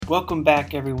Welcome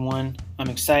back, everyone. I'm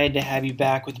excited to have you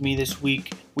back with me this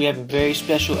week. We have a very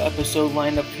special episode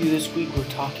lined up for you this week. We're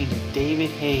talking to David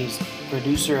Hayes,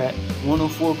 producer at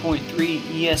 104.3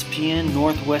 ESPN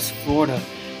Northwest Florida.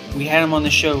 We had him on the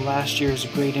show last year. It was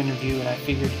a great interview, and I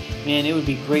figured, man, it would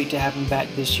be great to have him back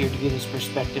this year to get his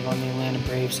perspective on the Atlanta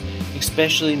Braves,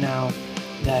 especially now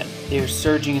that they're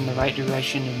surging in the right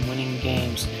direction and winning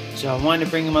games. So I wanted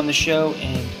to bring him on the show,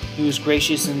 and he was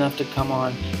gracious enough to come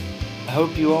on. I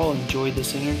hope you all enjoyed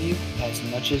this interview as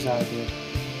much as I did.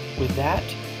 With that,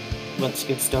 let's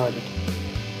get started.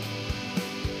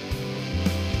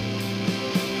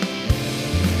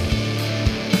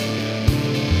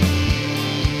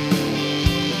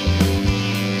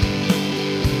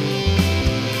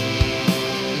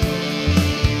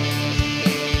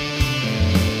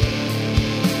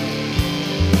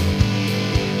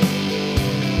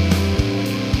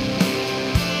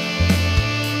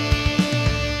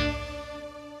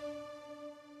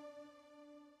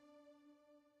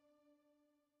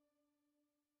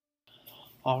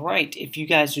 Alright, if you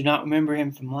guys do not remember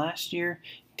him from last year,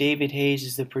 David Hayes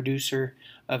is the producer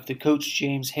of the Coach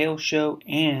James Hale Show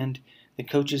and the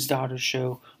Coach's Daughter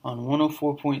Show on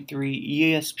 104.3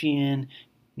 ESPN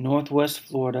Northwest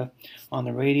Florida on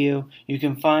the radio. You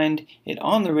can find it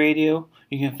on the radio.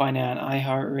 You can find it on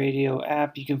iHeartRadio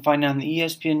app. You can find it on the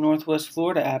ESPN Northwest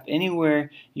Florida app,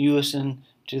 anywhere you listen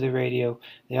to the radio.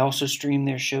 They also stream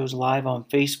their shows live on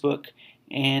Facebook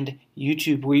and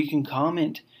YouTube, where you can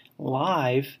comment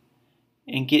live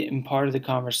and get in part of the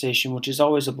conversation, which is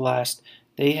always a blast.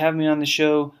 They have me on the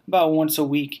show about once a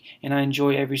week, and I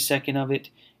enjoy every second of it.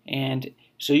 And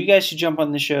so you guys should jump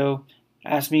on the show,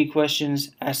 ask me questions,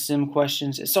 ask them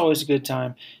questions. It's always a good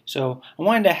time. So I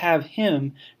wanted to have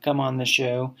him come on the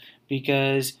show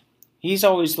because he's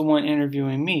always the one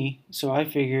interviewing me. So I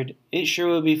figured it sure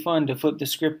would be fun to flip the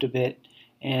script a bit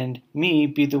and me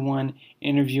be the one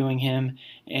interviewing him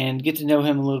and get to know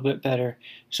him a little bit better.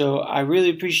 So I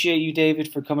really appreciate you,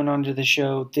 David, for coming on to the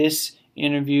show. This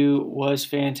interview was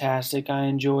fantastic. I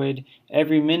enjoyed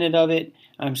every minute of it.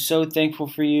 I'm so thankful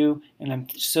for you, and I'm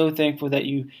so thankful that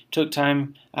you took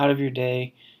time out of your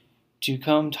day to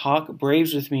come talk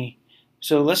Braves with me.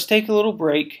 So let's take a little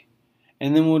break,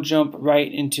 and then we'll jump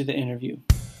right into the interview.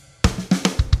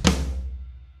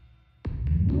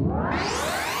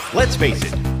 Let's face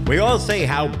it, we all say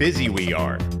how busy we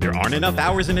are. There aren't enough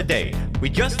hours in a day. We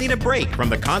just need a break from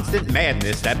the constant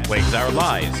madness that plagues our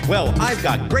lives. Well, I've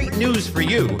got great news for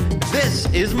you.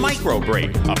 This is Micro Break,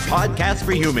 a podcast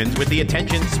for humans with the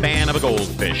attention span of a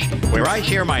goldfish, where I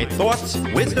share my thoughts,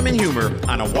 wisdom, and humor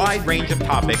on a wide range of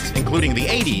topics, including the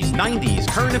 80s, 90s,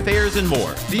 current affairs, and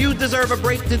more. Do you deserve a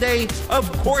break today?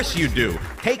 Of course you do.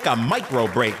 Take a micro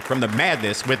break from the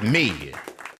madness with me.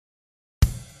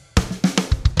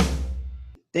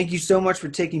 Thank you so much for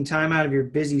taking time out of your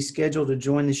busy schedule to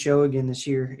join the show again this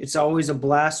year. It's always a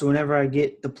blast whenever I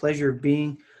get the pleasure of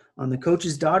being on the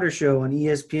Coach's Daughter Show on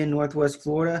ESPN Northwest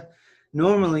Florida.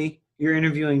 Normally, you're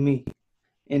interviewing me.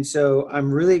 And so I'm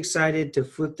really excited to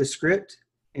flip the script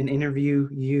and interview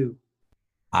you.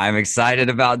 I'm excited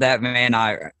about that, man.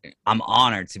 I'm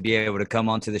honored to be able to come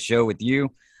onto the show with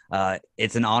you.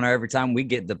 It's an honor every time we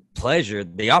get the pleasure,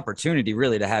 the opportunity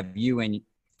really to have you, and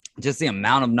just the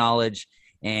amount of knowledge.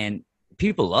 And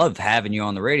people love having you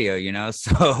on the radio, you know,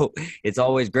 so it's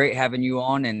always great having you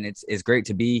on, and it's great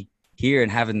to be here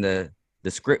and having the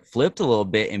script flipped a little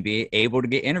bit and be able to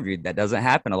get interviewed. That doesn't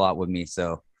happen a lot with me,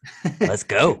 so let's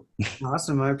go.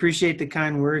 Awesome. I appreciate the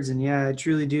kind words, and yeah, I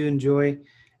truly do enjoy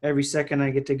every second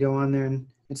I get to go on there, and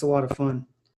it's a lot of fun.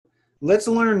 Let's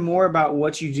learn more about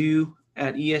what you do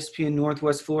at ESPN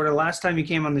Northwest Florida. Last time you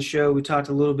came on the show, we talked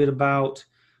a little bit about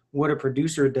what a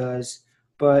producer does.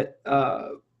 But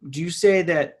do you say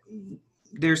that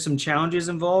there's some challenges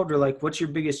involved, or like what's your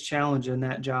biggest challenge in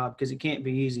that job? Because it can't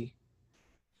be easy.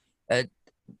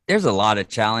 There's a lot of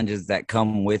challenges that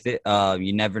come with it.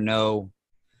 You never know.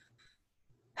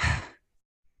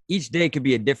 Each day could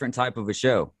be a different type of a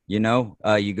show. You know,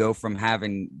 you go from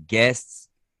having guests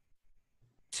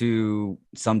to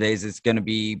some days it's going to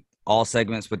be all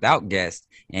segments without guests.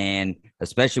 And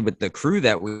especially with the crew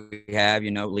that we have,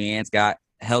 you know, Leanne's got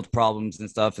health problems and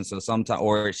stuff, and so sometimes,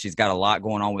 or she's got a lot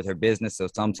going on with her business, so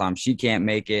sometimes she can't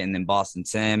make it, and then Boston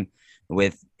Tim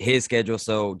with his schedule.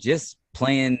 So just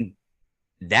playing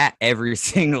that every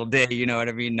single day, you know what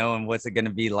I mean, knowing what's it going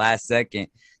to be last second,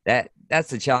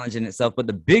 that's a challenge in itself. But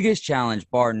the biggest challenge,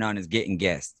 bar none, is getting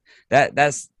guests.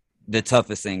 That's the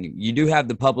toughest thing. You do have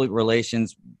the public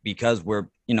relations because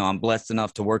I'm blessed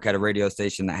enough to work at a radio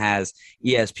station that has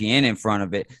ESPN in front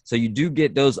of it, so you do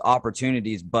get those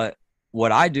opportunities. But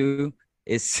what I do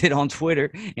is sit on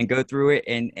Twitter and go through it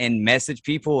and message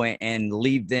people and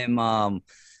leave them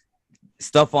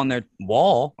stuff on their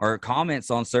wall or comments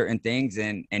on certain things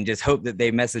and just hope that they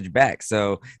message back.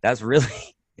 So that's really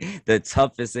the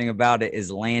toughest thing about it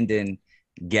is landing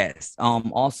guests.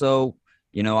 Also,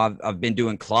 you know, I've been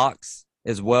doing clocks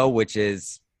as well, which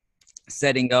is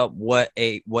setting up what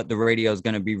the radio is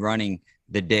going to be running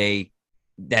the day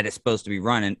that it's supposed to be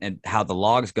running and how the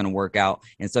log is going to work out.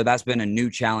 And so that's been a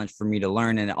new challenge for me to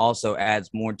learn. And it also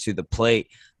adds more to the plate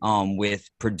with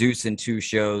producing 2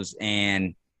 shows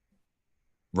and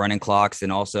running clocks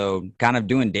and also kind of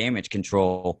doing damage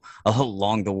control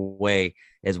along the way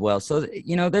as well. So,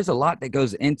 you know, there's a lot that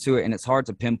goes into it and it's hard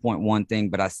to pinpoint one thing,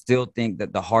 but I still think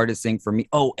that the hardest thing for me,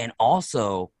 and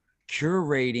also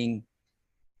curating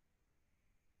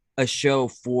a show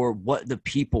for what the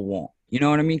people want. You know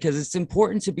what I mean? Because it's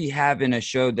important to be having a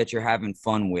show that you're having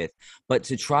fun with, but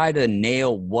to try to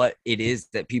nail what it is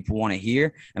that people want to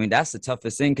hear. I mean, that's the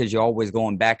toughest thing because you're always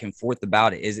going back and forth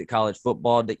about it. Is it college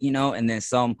football that, you know, and then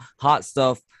some hot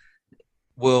stuff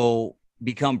will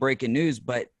become breaking news,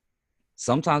 but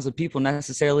sometimes the people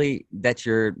necessarily that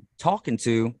you're talking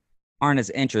to aren't as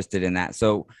interested in that.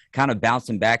 So kind of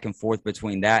bouncing back and forth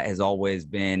between that has always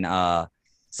been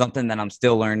something that I'm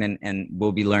still learning and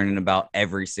will be learning about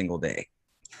every single day.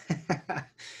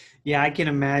 Yeah, I can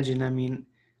imagine. I mean,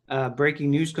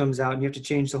 breaking news comes out and you have to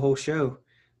change the whole show,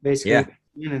 basically.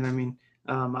 Yeah. And I mean,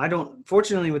 I don't,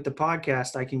 fortunately with the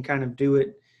podcast, I can kind of do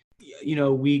it, you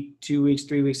know, week, 2 weeks,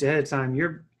 3 weeks ahead of time.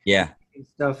 You're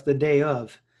stuff the day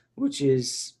of, which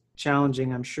is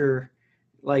challenging, I'm sure.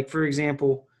 Like, for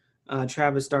example,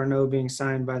 Travis d'Arnaud being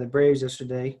signed by the Braves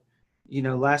yesterday, you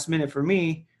know, last minute for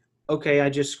me, okay, I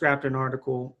just scrapped an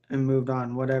article and moved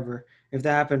on, whatever. If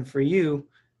that happened for you,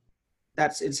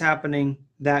 it's happening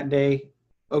that day.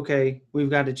 Okay, we've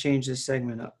got to change this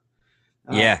segment up.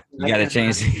 You got to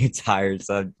change the entire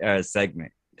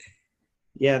segment.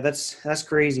 Yeah, that's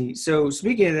crazy. So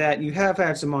speaking of that, you have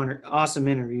had some awesome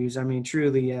interviews. I mean,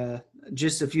 truly,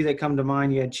 just a few that come to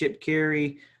mind. You had Chip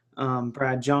Caray,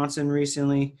 Brad Johnson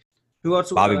recently. Who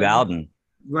else? Bobby Bowden.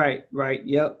 Right.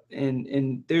 Yep.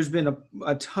 And there's been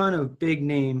a ton of big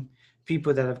name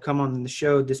people that have come on the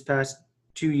show this past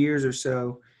 2 years or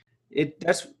so.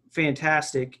 That's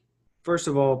fantastic. First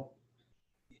of all,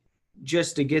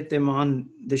 just to get them on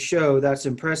the show, that's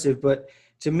impressive. But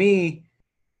to me,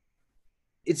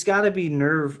 it's got to be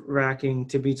nerve-wracking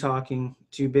to be talking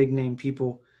to big name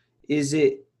people. Is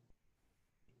it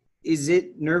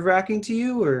nerve-wracking to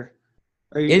you, or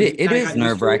are you? It is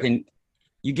nerve-wracking.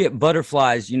 You get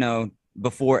butterflies, you know,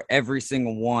 before every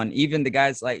single one. Even the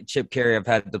guys like Chip Caray, I've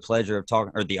had the pleasure of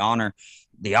talking, or the honor,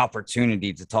 the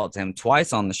opportunity to talk to him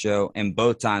twice on the show, and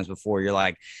both times before you're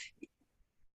like,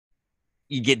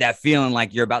 you get that feeling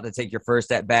like you're about to take your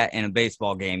first at bat in a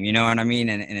baseball game. You know what I mean?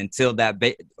 And until that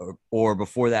or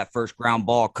before that first ground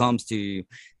ball comes to you,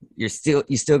 you still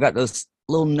got those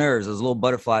little nerves, those little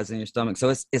butterflies in your stomach. So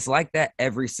it's like that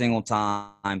every single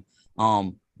time.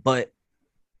 But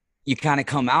you kind of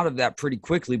come out of that pretty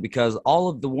quickly because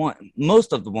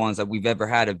most of the ones that we've ever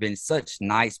had have been such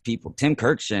nice people. Tim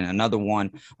Kirkshin, another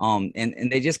one.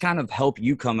 And they just kind of help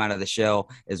you come out of the shell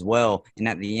as well. And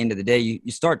at the end of the day,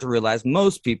 you start to realize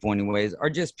most people anyways are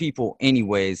just people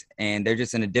anyways, and they're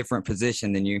just in a different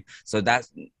position than you. So that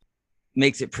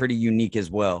makes it pretty unique as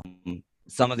well.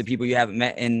 Some of the people you haven't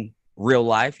met in real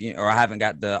life, or I haven't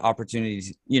got the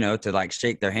opportunities, to like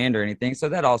shake their hand or anything. So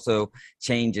that also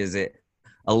changes it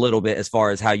a little bit as far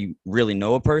as how you really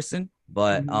know a person.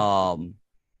 But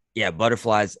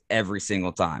butterflies every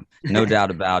single time, no doubt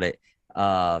about it.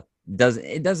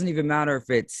 It doesn't even matter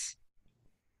if it's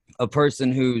a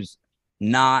person who's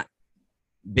not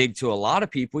big to a lot of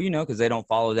people, because they don't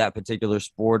follow that particular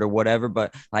sport or whatever.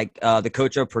 But like the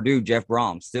coach of Purdue, Jeff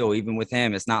Brom, still, even with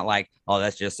him, it's not like, oh,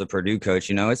 that's just a Purdue coach.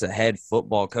 It's a head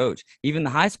football coach. Even the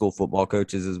high school football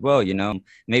coaches as well,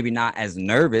 maybe not as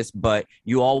nervous, but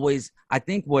you always, I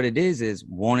think what it is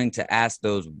wanting to ask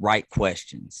those right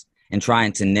questions and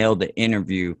trying to nail the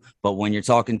interview. But when you're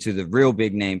talking to the real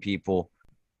big name people,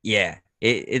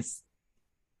 it's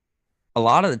a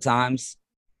lot of the times,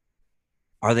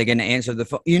 are they going to answer the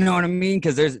phone? You know what I mean?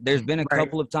 Because there's been a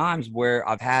couple of times where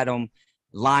I've had them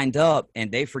lined up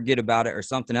and they forget about it or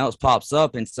something else pops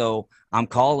up. And so I'm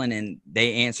calling and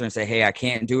they answer and say, hey, I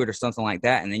can't do it or something like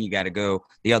that. And then you got to go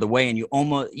the other way. And you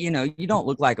almost, you don't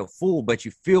look like a fool, but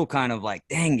you feel kind of like,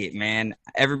 dang it, man.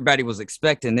 Everybody was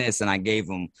expecting this. And I gave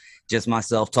them just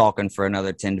myself talking for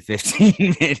another 10 to 15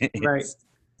 minutes. Right.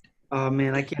 Oh,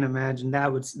 man, I can't imagine.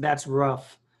 That's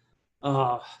rough.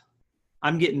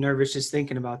 I'm getting nervous just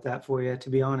thinking about that for you, to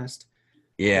be honest.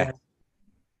 Yeah.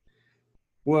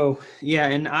 Well, yeah,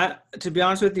 and to be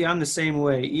honest with you, I'm the same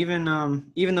way. Even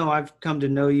though I've come to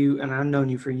know you and I've known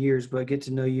you for years, but get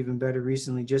to know you even better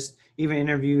recently. Just even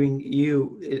interviewing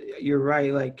you, you're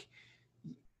right. Like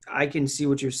I can see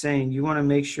what you're saying. You want to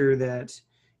make sure that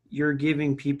you're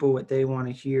giving people what they want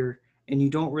to hear, and you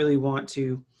don't really want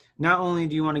to. Not only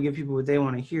do you want to give people what they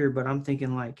want to hear, but I'm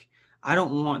thinking like I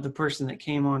don't want the person that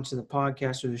came onto the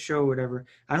podcast or the show or whatever.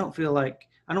 I don't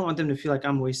want them to feel like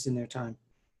I'm wasting their time,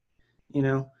 you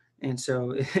know. And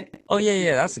so, Oh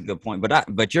yeah, that's a good point.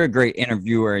 But you're a great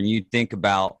interviewer, and you think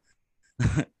about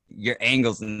your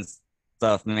angles and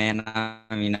stuff, man. I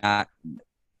mean, I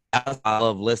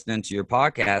love listening to your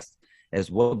podcast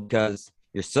as well because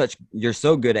you're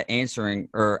so good at answering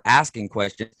or asking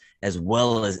questions as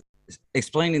well as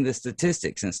explaining the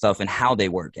statistics and stuff and how they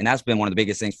work. And that's been one of the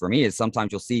biggest things for me is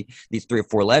sometimes you'll see these 3 or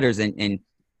 4 letters and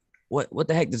what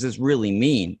the heck does this really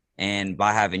mean? And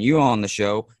by having you on the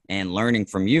show and learning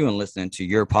from you and listening to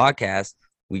your podcast,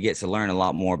 we get to learn a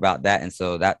lot more about that. And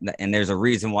so and there's a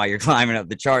reason why you're climbing up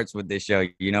the charts with this show.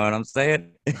 You know what I'm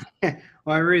saying? well,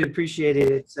 I really appreciate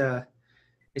it.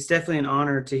 It's definitely an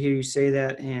honor to hear you say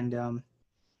that, and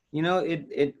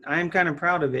I am kind of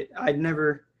proud of it. I'd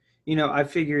never, I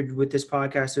figured with this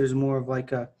podcast it was more of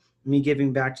like me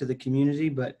giving back to the community,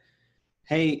 but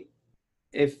hey,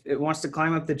 if it wants to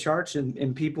climb up the charts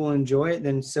and people enjoy it,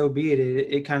 then so be it.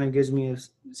 It kind of gives me a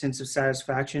sense of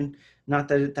satisfaction. Not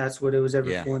that that's what it was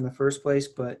ever for in the first place,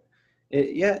 but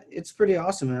it's pretty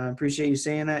awesome. And I appreciate you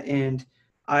saying that. And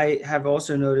I have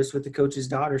also noticed with the Coach's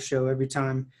Daughter show, every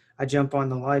time I jump on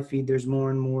the live feed, there's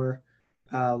more and more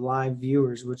live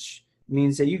viewers, which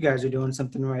means that you guys are doing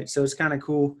something right. So it's kind of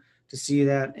cool to see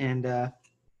that. And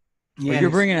you're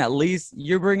bringing at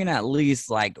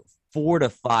least like 4 to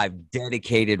 5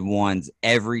 dedicated ones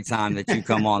every time that you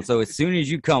come on. So as soon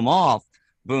as you come off,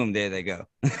 boom, there they go.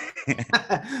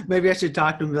 Maybe I should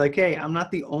talk to them and be like, hey, I'm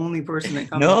not the only person that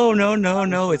comes.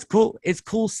 No. It's cool. It's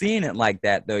cool seeing it like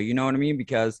that, though. You know what I mean?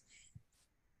 Because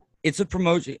it's a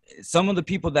promotion. Some of the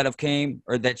people that have came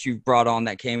or that you've brought on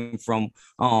that came from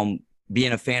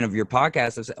being a fan of your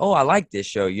podcast have said, oh, I like this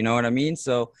show. You know what I mean?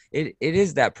 So it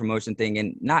is that promotion thing.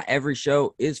 And not every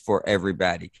show is for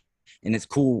everybody. And it's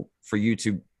cool for you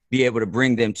to be able to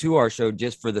bring them to our show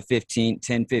just for the 15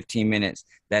 minutes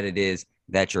that it is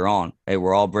that you're on. Hey,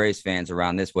 we're all Braves fans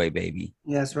around this way, baby.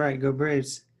 That's right. Go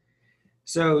Braves.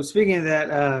 So speaking of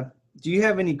that, do you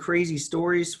have any crazy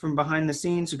stories from behind the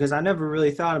scenes? Because I never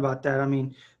really thought about that. I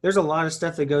mean, there's a lot of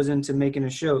stuff that goes into making a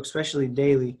show, especially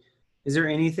daily. Is there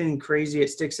anything crazy that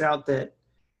sticks out that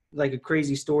like a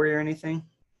crazy story or anything?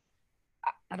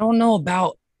 I don't know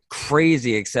about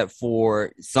crazy, except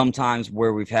for sometimes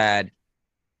where we've had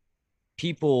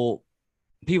people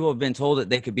have been told that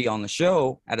they could be on the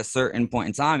show at a certain point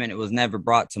in time and it was never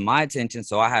brought to my attention.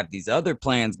 So I have these other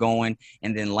plans going,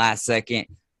 and then last second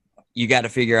you got to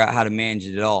figure out how to manage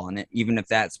it all. And even if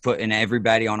that's putting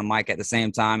everybody on a mic at the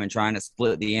same time and trying to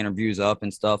split the interviews up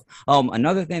and stuff.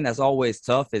 Another thing that's always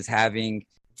tough is having,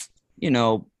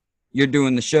 you're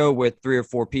doing the show with 3 or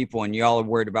 4 people and y'all are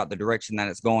worried about the direction that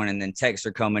it's going. And then texts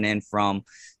are coming in from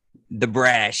the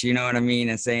brash, you know what I mean?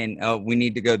 And saying, oh, we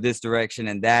need to go this direction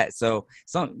and that. So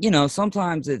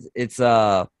sometimes it's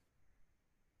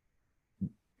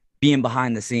being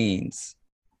behind the scenes.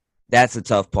 That's a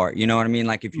tough part. You know what I mean?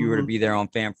 Like if you were to be there on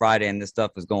Fan Friday and this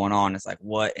stuff is going on, it's like,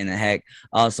 what in the heck?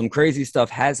 Some crazy stuff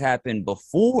has happened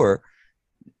before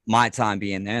my time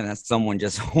being there. And that's someone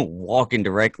just walking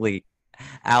directly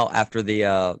out after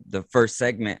the first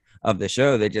segment of the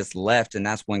show. They just left, and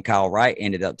that's when Kyle Wright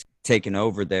ended up taking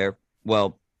over there,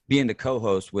 well, being the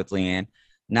co-host with Leanne.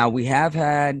 Now we have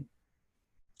had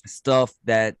stuff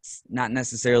that's not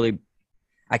necessarily,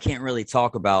 I can't really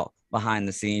talk about behind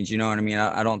the scenes, you know what I mean?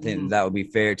 I don't think that would be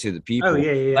fair to the people. Oh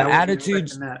yeah. But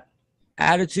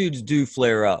attitudes do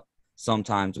flare up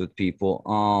sometimes with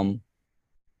people.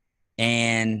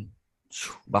 And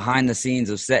behind the scenes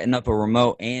of setting up a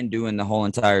remote and doing the whole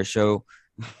entire show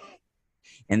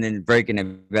and then breaking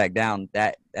it back down,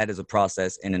 that is a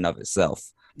process in and of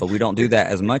itself. But we don't do that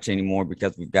as much anymore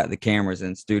because we've got the cameras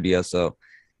in studio, so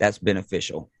that's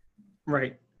beneficial.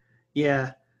 Right.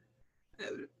 Yeah.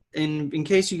 And in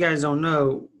case you guys don't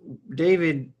know,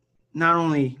 David not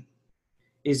only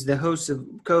is the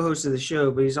co-host of the show,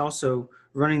 but he's also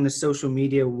running the social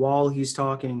media while he's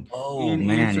talking,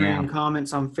 answering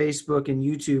comments on Facebook and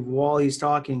YouTube while he's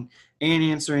talking, and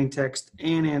answering text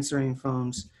and answering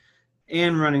phones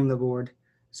and running the board.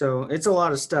 So it's a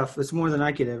lot of stuff. It's more than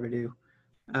I could ever do.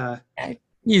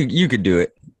 You could do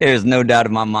it. There's no doubt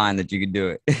in my mind that you could do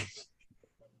it.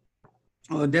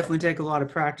 Well, it'll definitely take a lot of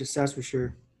practice, that's for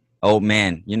sure. Oh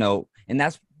man, and And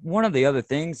that's one of the other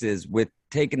things is with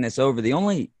taking this over, the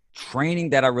only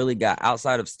training that I really got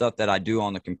outside of stuff that I do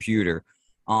on the computer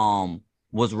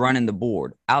was running the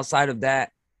board. Outside of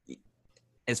that,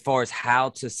 as far as how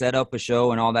to set up a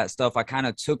show and all that stuff, I kind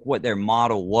of took what their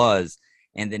model was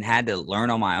and then had to learn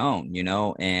on my own,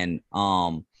 and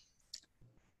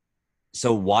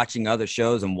so watching other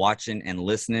shows and watching and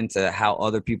listening to how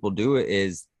other people do it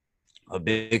is a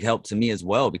big help to me as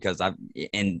well, because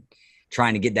and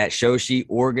trying to get that show sheet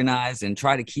organized and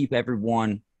try to keep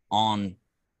everyone on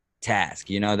task.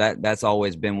 That's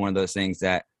always been one of those things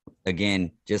that,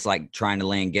 again, just like trying to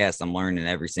land guests, I'm learning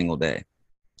every single day.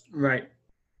 Right.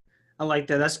 I like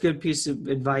that. That's a good piece of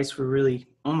advice for really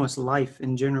almost life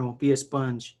in general. Be a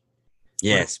sponge.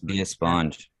 Yes, be a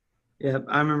sponge. Yeah,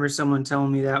 I remember someone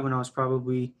telling me that when I was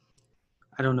probably,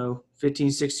 15,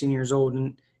 16 years old.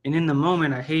 And in the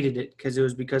moment, I hated it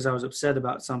because I was upset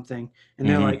about something. And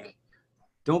they're like,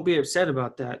 don't be upset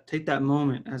about that. Take that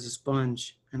moment as a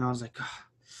sponge. And I was like, oh,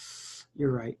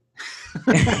 you're right.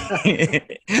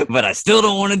 But I still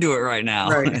don't want to do it right now.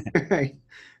 Right.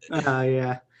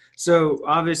 Yeah. So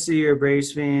obviously you're a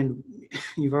Braves fan.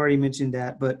 You've already mentioned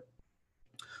that. But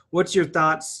what's your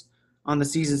thoughts on the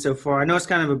season so far? I know it's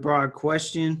kind of a broad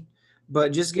question,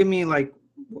 but just give me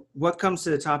what comes to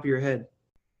the top of your head.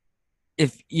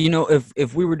 If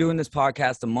we were doing this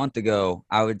podcast a month ago,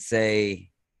 I would say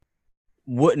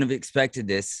wouldn't have expected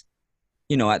this,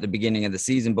 at the beginning of the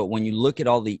season. But when you look at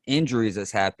all the injuries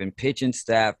that's happened, pitching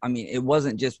staff, I mean, it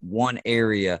wasn't just one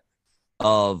area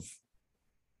of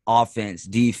offense,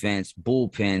 defense,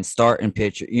 bullpen, starting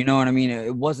pitcher. You know what I mean?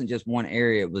 It wasn't just one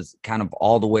area. It was kind of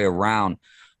all the way around.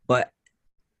 But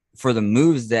for the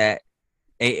moves that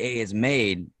AA has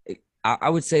made, I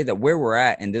would say that where we're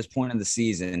at in this point of the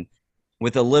season,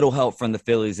 with a little help from the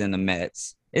Phillies and the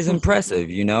Mets, is impressive,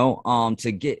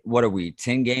 to get, what are we,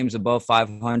 10 games above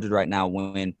 500 right now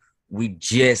when we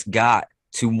just got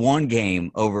to one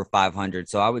game over 500.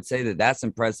 So I would say that that's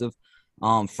impressive.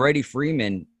 Freddie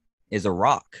Freeman is a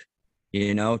rock,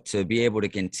 to be able to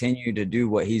continue to do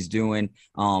what he's doing,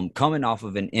 coming off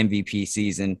of an MVP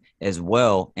season as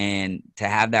well, and to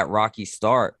have that rocky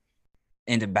start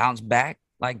and to bounce back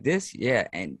like this. Yeah.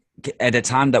 And at a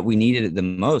time that we needed it the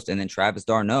most. And then Travis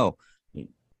d'Arnaud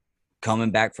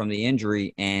coming back from the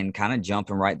injury and kind of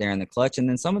jumping right there in the clutch. And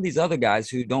then some of these other guys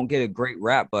who don't get a great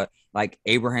rap, but like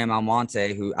Abraham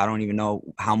Almonte, who I don't even know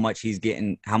how much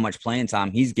playing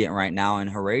time he's getting right now in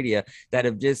Heredia, that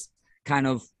have just kind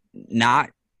of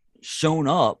not shown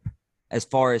up as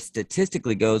far as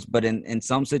statistically goes. But in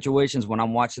some situations when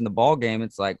I'm watching the ball game,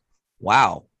 it's like,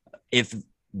 wow, if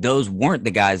those weren't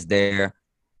the guys there,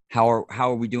 how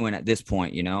are we doing at this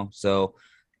point, So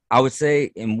I would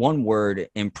say in one word,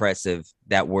 impressive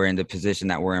that we're in the position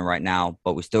that we're in right now,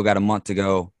 but we still got a month to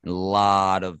go. A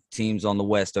lot of teams on the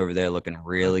West over there looking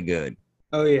really good.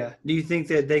 Oh, yeah. Do you think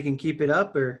that they can keep it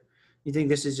up, or you think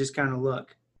this is just kind of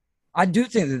luck? I do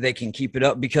think that they can keep it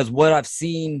up, because what I'm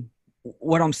seeing,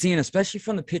 especially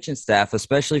from the pitching staff,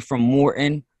 especially from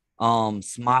Morton,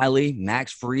 Smiley,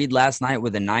 Max Fried last night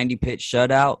with a 90-pitch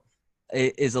shutout,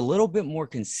 is a little bit more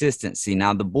consistency.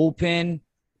 Now, the bullpen,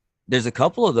 there's a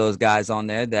couple of those guys on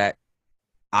there that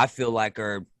I feel like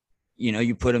are,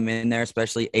 you put them in there,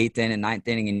 especially 8th inning and 9th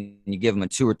inning, and you give them a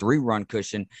 2 or 3 run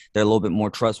cushion. They're a little bit more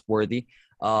trustworthy.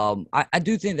 I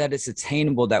do think that it's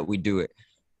attainable that we do it,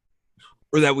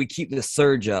 or that we keep the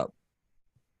surge up.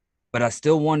 But I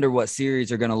still wonder what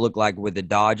series are going to look like with the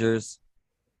Dodgers,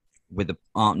 with the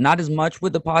not as much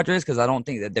with the Padres, because I don't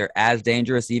think that they're as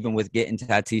dangerous, even with getting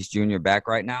Tatis Jr. back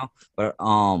right now. But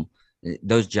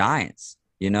those Giants,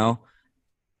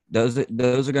 those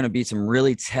are going to be some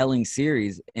really telling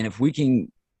series. And if we can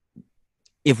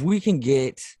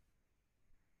get,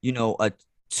 a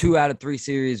 2 out of 3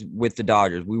 series with the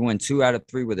Dodgers, we win 2 out of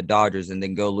 3 with the Dodgers, and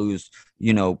then go lose,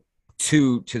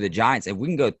 2 to the Giants. If we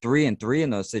can go 3-3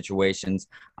 in those situations,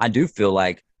 I do feel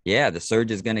like, yeah, the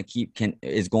surge is going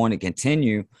to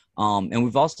continue. And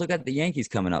we've also got the Yankees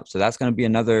coming up, so that's going to be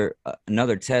another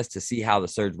test to see how the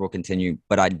surge will continue.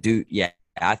 But I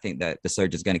think that the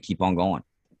surge is going to keep on going.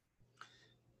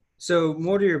 So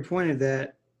more to your point of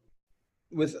that,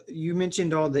 you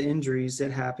mentioned all the injuries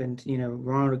that happened.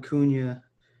 Ronald Acuna,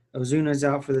 Ozuna's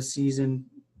out for the season,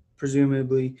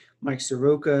 presumably. Mike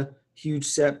Soroka, huge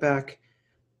setback.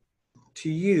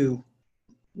 To you,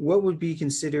 what would be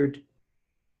considered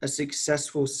a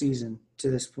successful season to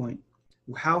this point?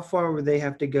 How far would they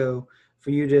have to go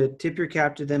for you to tip your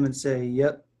cap to them and say,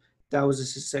 yep, that was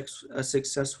a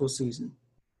successful season?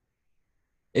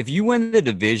 If you win the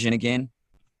division again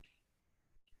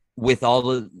with all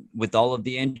of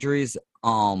the injuries,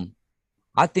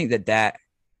 I think that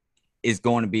is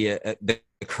going to be the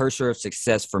cursor of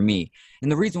success for me.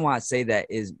 And the reason why I say that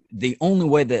is the only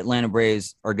way the Atlanta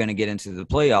Braves are going to get into the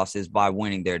playoffs is by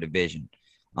winning their division.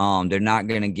 They're not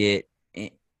going to get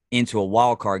into a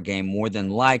wild card game more than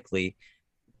likely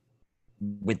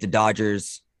with the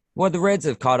Dodgers. Well, the Reds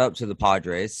have caught up to the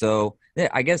Padres, so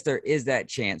I guess there is that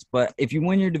chance. But if you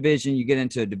win your division, you get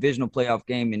into a divisional playoff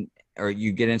game or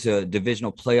you get into a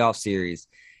divisional playoff series.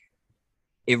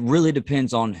 It really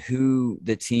depends on who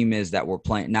the team is that we're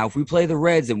playing. Now, if we play the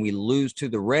Reds and we lose to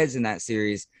the Reds in that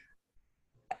series,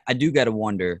 I do got to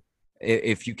wonder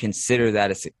if you consider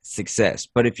that a success.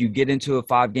 But if you get into a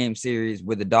 5-game series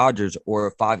with the Dodgers or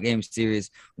a 5-game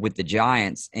series with the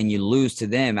Giants and you lose to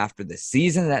them after the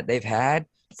season that they've had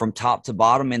from top to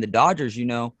bottom, and the Dodgers,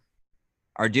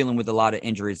 are dealing with a lot of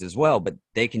injuries as well, but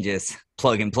they can just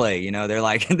plug and play. They're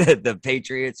like the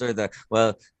Patriots or the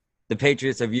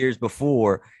Patriots of years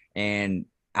before, and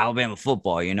Alabama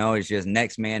football, it's just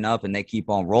next man up and they keep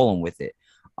on rolling with it.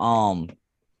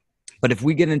 But if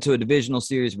we get into a divisional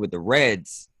series with the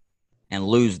Reds and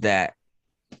lose that,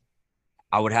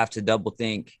 I would have to double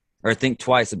think or think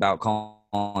twice about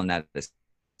calling that a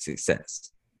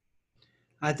success.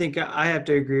 I think I have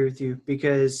to agree with you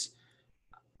because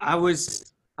I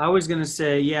was going to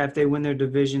say, yeah, if they win their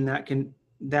division,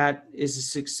 that is a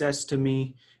success to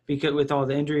me because with all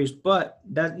the injuries. But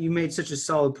that you made such a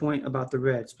solid point about the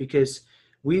Reds because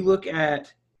we look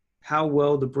at how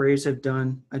well the Braves have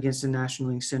done against the National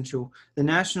League Central. The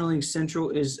National League Central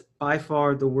is by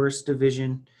far the worst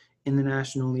division in the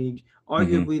National League,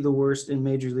 arguably the worst in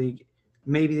Major League.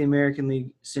 Maybe the American League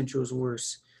Central is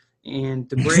worse. And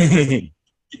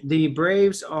the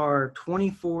Braves are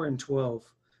 24-12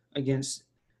 against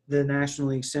the National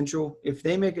League Central. If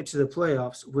they make it to the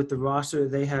playoffs with the roster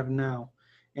they have now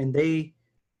and they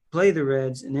play the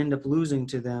Reds and end up losing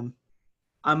to them,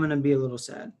 I'm going to be a little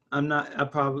sad.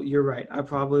 You're right. I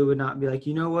probably would not be like,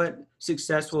 you know what?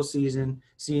 Successful season.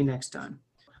 See you next time.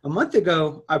 A month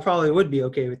ago, I probably would be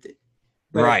okay with it.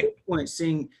 But right. At this point,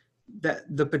 seeing that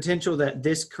the potential that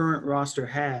this current roster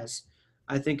has,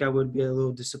 I think I would be a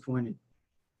little disappointed.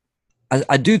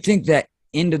 I do think that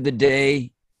end of the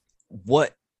day,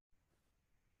 what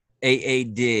AA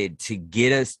did to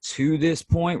get us to this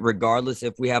point, regardless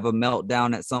if we have a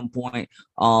meltdown at some point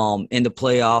in the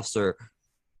playoffs or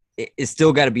it's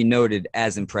still got to be noted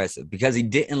as impressive because he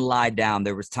didn't lie down.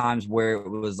 There was times where it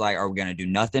was like, are we going to do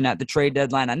nothing at the trade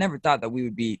deadline? I never thought that we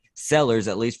would be sellers,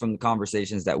 at least from the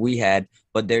conversations that we had.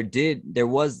 But there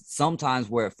was some times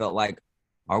where it felt like,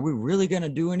 are we really going to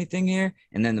do anything here?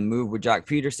 And then the move with Joc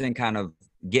Pederson kind of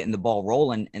getting the ball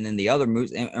rolling. And then the other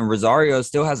moves, and Rosario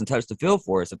still hasn't touched the field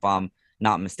for us, if I'm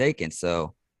not mistaken.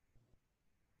 So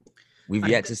we've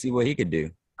yet to see what he could do.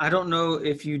 I don't know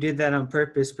if you did that on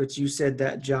purpose, but you said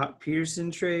that Joc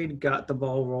Pederson trade got the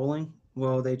ball rolling.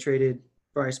 Well, they traded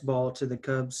Bryce Ball to the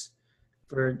Cubs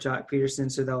for Joc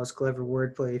Pederson, so that was clever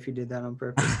wordplay if you did that on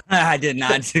purpose. I did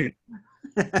not do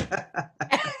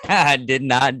I did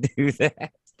not do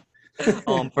that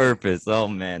on purpose. Oh,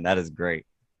 man, that is great.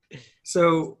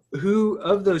 So who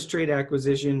of those trade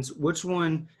acquisitions, which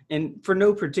one, and for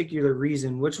no particular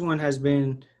reason, which one has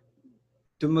been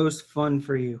the most fun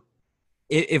for you?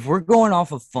 If we're going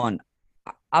off of fun,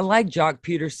 I like Joc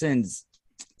Pederson's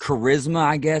charisma,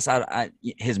 I guess,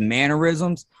 his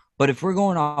mannerisms. But if we're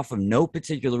going off of no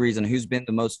particular reason, who's been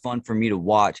the most fun for me to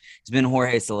watch, it's been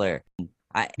Jorge Soler.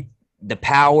 The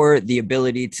power, the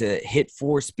ability to hit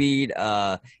 4-speed,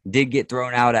 did get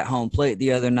thrown out at home plate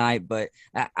the other night. But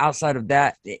outside of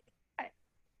that,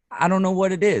 I don't know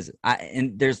what it is.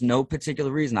 And there's no particular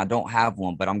reason. I don't have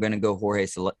one, but I'm going to go Jorge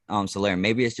Soler.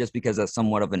 Maybe it's just because that's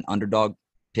somewhat of an underdog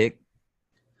pick.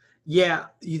 Yeah,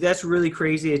 that's really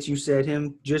crazy that you said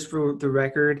him. Just for the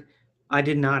record, I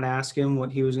did not ask him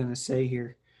what he was going to say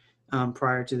here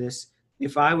prior to this.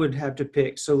 If I would have to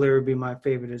pick, Soler would be my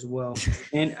favorite as well.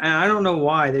 And I don't know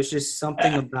why. There's just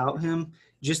something about him.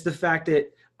 Just the fact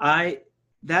that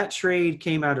that trade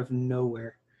came out of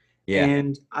nowhere. Yeah.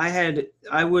 And I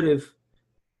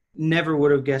never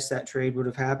would have guessed that trade would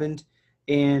have happened.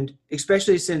 And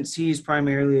especially since he's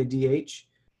primarily a DH.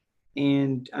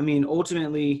 And I mean,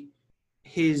 ultimately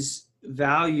his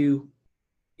value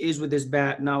is with his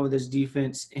bat, not with his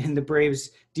defense. And the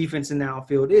Braves defense in the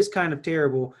outfield is kind of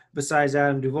terrible besides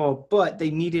Adam Duvall, but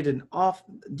they needed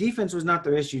defense was not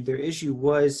their issue. Their issue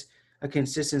was a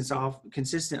consistent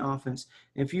offense.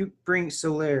 And if you bring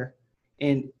Soler,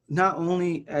 and not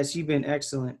only has he been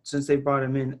excellent since they brought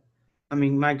him in, I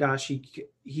mean, my gosh,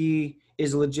 he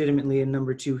is legitimately a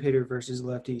number 2 hitter versus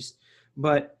lefties.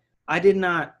 But I did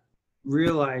not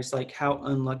realized like how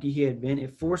unlucky he had been,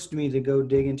 it forced me to go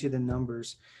dig into the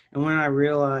numbers. And when I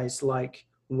realized like,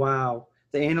 wow,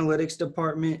 the analytics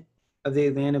department of the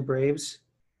Atlanta Braves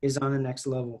is on the next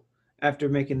level after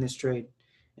making this trade.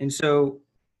 And so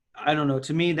I don't know,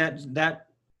 to me that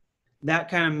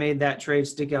kind of made that trade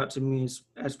stick out to me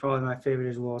as probably my favorite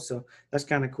as well. So that's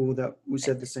kind of cool that we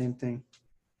said the same thing.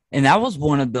 And that was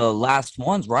one of the last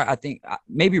ones, right? I think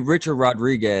maybe Richard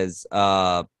Rodriguez,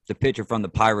 the pitcher from the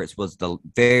Pirates, was the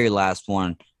very last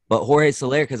one. But Jorge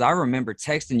Soler, because I remember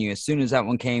texting you as soon as that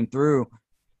one came through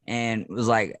and was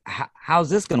like, how's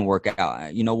this going to work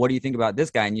out? What do you think about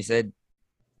this guy? And you said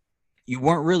you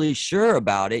weren't really sure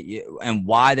about it and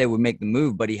why they would make the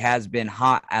move, but he has been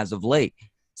hot as of late.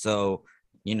 So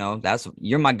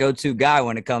you're my go-to guy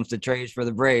when it comes to trades for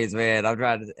the Braves, man. I'm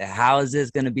trying to, how is this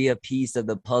going to be a piece of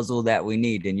the puzzle that we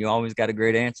need? And you always got a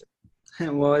great answer.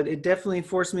 Well, it definitely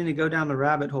forced me to go down the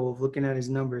rabbit hole of looking at his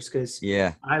numbers because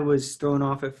I was thrown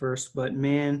off at first. But,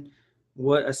 man,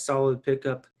 what a solid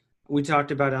pickup. We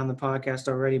talked about it on the podcast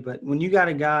already, but when you got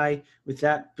a guy with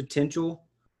that potential,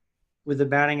 with a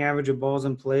batting average of balls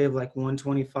in play of like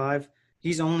 125,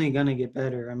 he's only going to get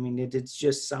better. I mean, it's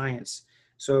just science.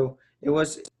 So that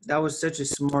was such a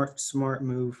smart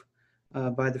move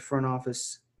by the front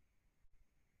office.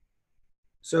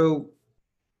 So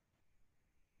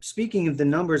speaking of the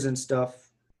numbers and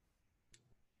stuff,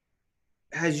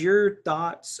 has your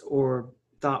thoughts or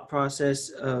thought process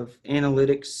of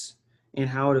analytics and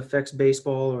how it affects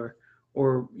baseball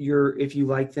or if you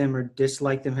like them or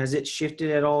dislike them, has it shifted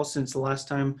at all since the last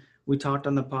time we talked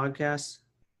on the podcast?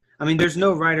 I mean, there's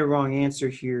no right or wrong answer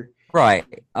here. Right.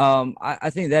 I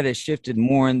think that has shifted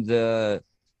more in the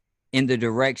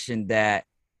direction that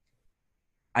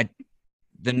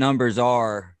the numbers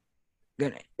are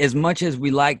good, as much as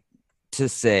we like to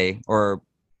say, or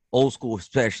old school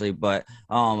especially, but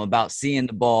about seeing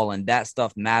the ball and that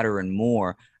stuff mattering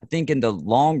more. I think in the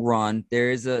long run,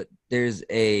 there's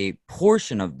a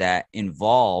portion of that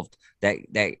involved that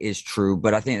is true,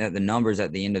 but I think that the numbers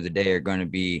at the end of the day are going to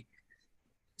be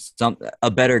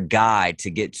a better guide to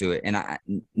get to it. And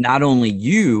not only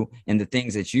you and the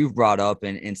things that you've brought up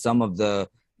and some of the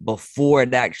before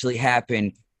it actually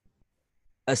happened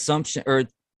assumption or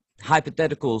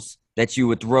hypotheticals that you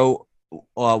would throw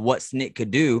what Snit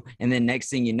could do, and then next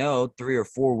thing you know, 3 or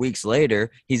 4 weeks later,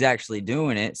 he's actually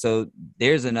doing it. So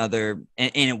there's another,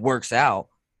 and it works out.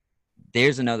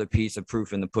 There's another piece of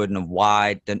proof in the pudding of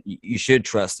why you should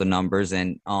trust the numbers,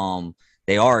 and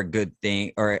they are a good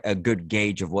thing or a good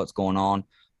gauge of what's going on.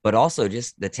 But also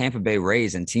just the Tampa Bay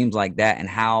Rays and teams like that, and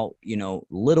how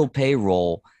little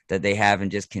payroll that they have,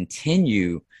 and just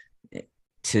continue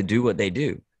to do what they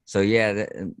do. So yeah,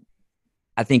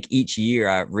 I think each year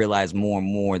I realize more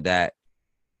and more that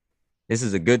this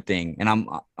is a good thing, and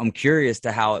I'm curious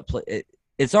to how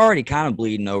it's already kind of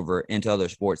bleeding over into other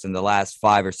sports in the last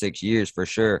 5 or 6 years for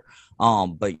sure.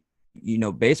 But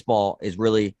baseball is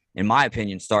really, in my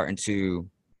opinion, starting to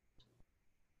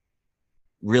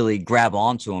really grab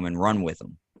onto them and run with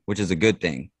them, which is a good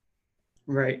thing.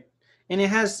 Right. And it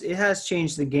has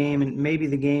changed the game, and maybe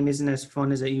the game isn't as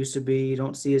fun as it used to be. You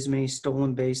don't see as many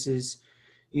stolen bases.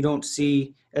 You don't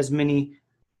see as many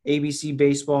ABC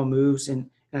baseball moves. And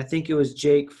I think it was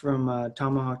Jake from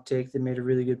Tomahawk Take that made a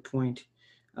really good point.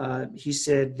 He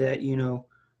said that,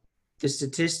 the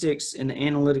statistics and the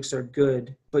analytics are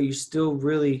good, but you still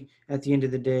really, at the end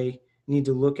of the day, need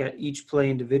to look at each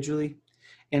play individually.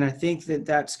 And I think that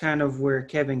that's kind of where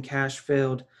Kevin Cash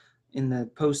failed in the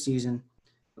postseason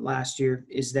last year,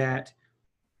 is that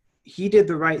he did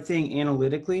the right thing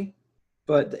analytically,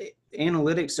 but the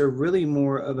analytics are really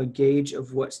more of a gauge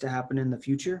of what's to happen in the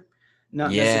future,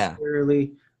 not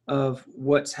necessarily of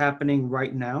what's happening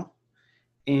right now.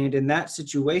 And in that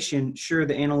situation, sure,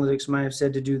 the analytics might have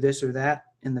said to do this or that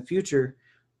in the future,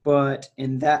 but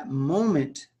in that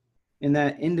moment, in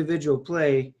that individual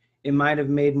play, it might have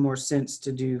made more sense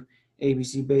to do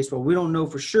ABC baseball. We don't know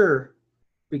for sure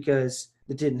because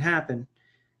it didn't happen,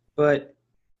 but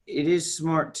it is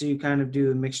smart to kind of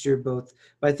do a mixture of both.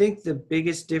 But I think the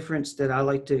biggest difference that I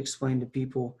like to explain to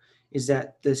people is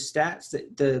that the stats,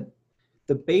 that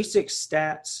the basic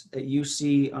stats that you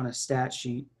see on a stat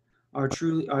sheet are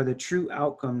the true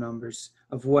outcome numbers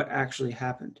of what actually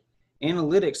happened.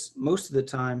 Analytics, most of the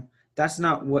time, that's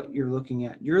not what you're looking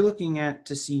at. You're looking at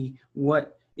to see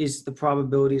what is the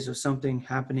probabilities of something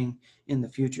happening in the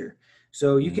future.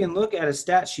 So you can look at a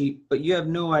stat sheet, but you have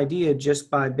no idea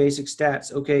just by basic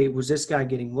stats. Okay, was this guy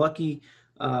getting lucky?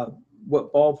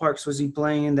 What ballparks was he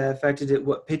playing in that affected it?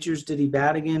 What pitchers did he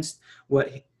bat against?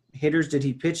 What hitters did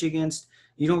he pitch against?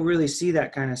 You don't really see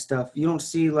that kind of stuff. You don't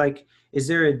see, like, Is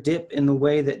there a dip in the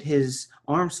way that his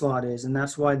arm slot is, and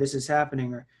that's why this is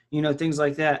happening, or things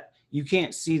like that. You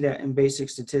can't see that in basic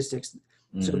statistics.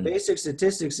 So basic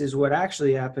statistics is what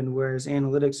actually happened, whereas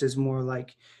analytics is more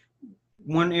like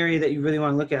one area that you really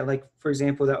want to look at. Like, for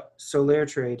example, that Soler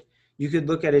trade, you could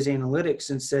look at his analytics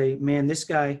and say, man, this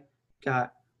guy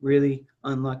got really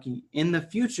unlucky. In the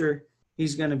future,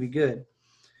 he's going to be good.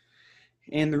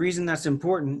 And the reason that's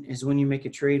important is when you make a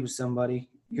trade with somebody,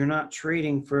 you're not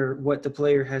trading for what the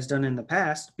player has done in the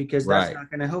past, because that's not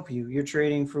going to help you. You're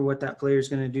trading for what that player is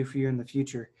going to do for you in the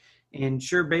future. And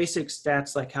sure, basic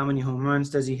stats like how many home runs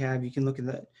does he have, you can look at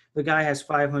that. The guy has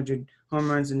 500 home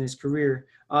runs in his career.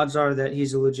 Odds are that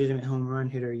he's a legitimate home run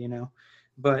hitter,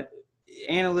 But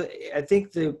I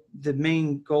think the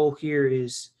main goal here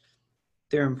is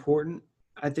they're important.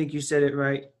 I think you said it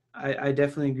right. I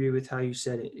definitely agree with how you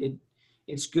said it.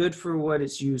 It's good for what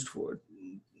it's used for.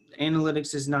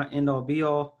 Analytics is not end-all,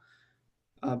 be-all.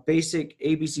 Basic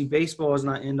ABC baseball is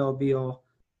not end-all, be-all.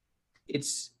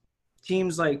 It's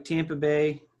teams like Tampa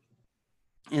Bay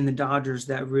and the Dodgers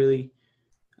that really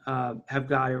have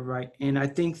got it right. And I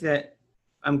think that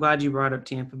I'm glad you brought up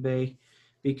Tampa Bay,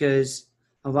 because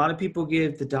a lot of people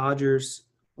give the Dodgers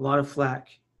a lot of flack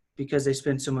because they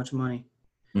spend so much money.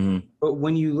 But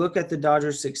when you look at the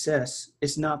Dodgers' success,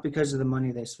 it's not because of the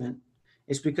money they spent.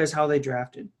 It's because how they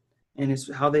drafted, and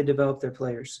it's how they develop their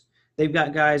players. They've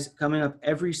got guys coming up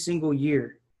every single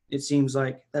year, it seems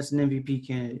like, that's an MVP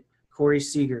candidate. Corey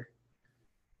Seager.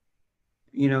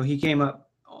 He came up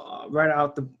right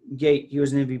out the gate. He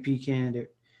was an MVP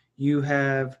candidate. You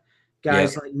have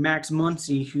guys like Max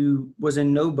Muncy, who was a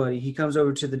nobody. He comes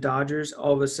over to the Dodgers.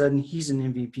 All of a sudden, he's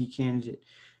an MVP candidate.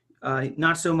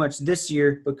 Not so much this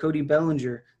year, but Cody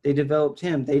Bellinger, they developed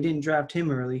him. They didn't draft him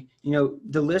early.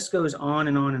 The list goes on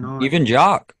and on and on. Even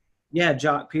Jock. Yeah,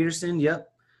 Jock Peterson,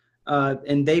 yep.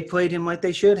 And they played him like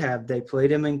they should have. They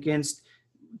played him against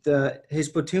his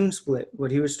platoon split,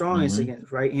 what he was strongest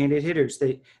against, right-handed hitters.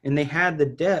 They had the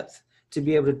depth to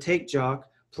be able to take Jock,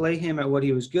 play him at what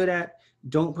he was good at,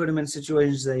 don't put him in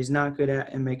situations that he's not good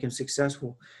at, and make him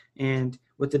successful. And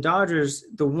with the Dodgers,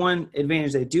 the one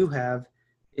advantage they do have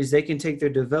is they can take their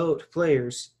developed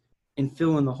players and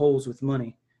fill in the holes with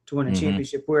money to win a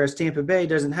championship, whereas Tampa Bay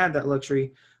doesn't have that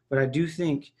luxury. But I do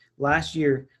think last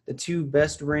year the two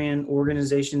best-ran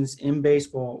organizations in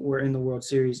baseball were in the World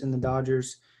Series, in the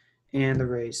Dodgers and the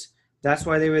Rays. That's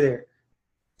why they were there.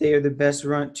 They are the best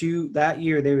run – that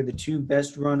year they were the two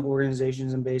best-run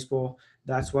organizations in baseball.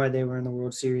 That's why they were in the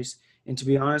World Series. And to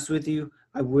be honest with you,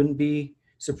 I wouldn't be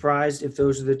surprised if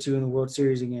those are the two in the World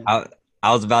Series again.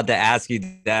 I was about to ask you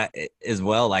that as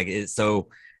well. So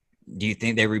do you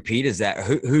think they repeat? Is that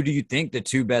who do you think the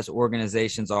two best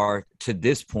organizations are to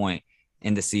this point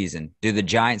in the season? Do the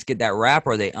Giants get that rap?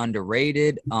 Are they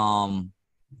underrated?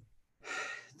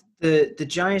 The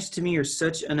Giants to me are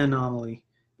such an anomaly,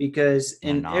 because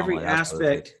in every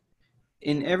aspect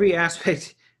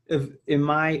of, in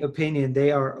my opinion,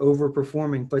 they are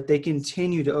overperforming, but they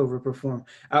continue to overperform.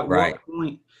 At what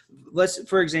point?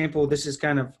 For example, this is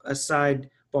kind of a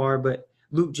sidebar, but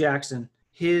Luke Jackson,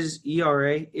 his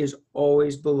ERA is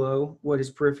always below what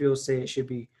his peripherals say it should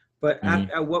be. But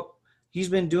at what he's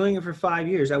been doing it for 5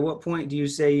 years. At what point do you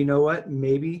say, you know what,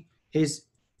 maybe his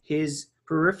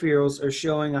peripherals are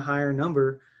showing a higher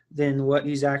number than what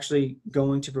he's actually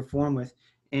going to perform with?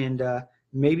 And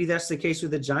maybe that's the case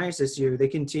with the Giants this year. They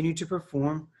continue to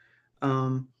perform.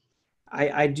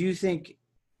 I do think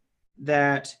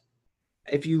that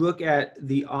if you look at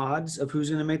the odds of who's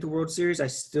going to make the World Series, I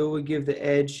still would give the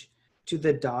edge to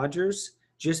the Dodgers,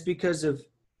 just because of,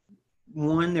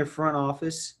 one, their front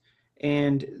office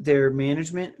and their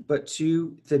management, but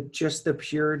two, just the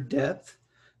pure depth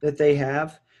that they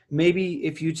have. Maybe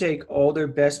if you take all their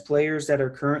best players that are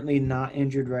currently not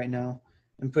injured right now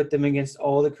and put them against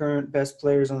all the current best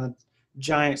players on the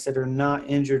Giants that are not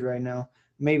injured right now,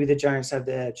 maybe the Giants have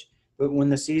the edge. But when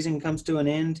the season comes to an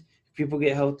end, if people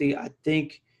get healthy, I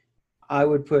think I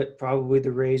would put probably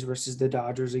the Rays versus the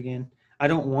Dodgers again. I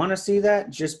don't want to see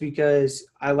that, just because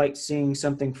I like seeing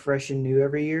something fresh and new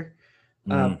every year.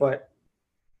 But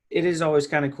it is always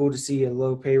kind of cool to see a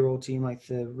low payroll team like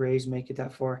the Rays make it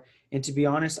that far. And to be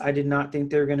honest, I did not think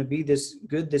they were going to be this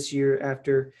good this year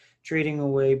after trading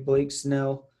away Blake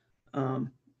Snell.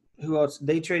 Who else?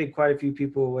 They traded quite a few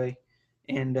people away.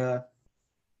 And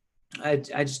I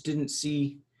just didn't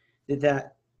see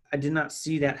that. I did not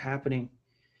see that happening.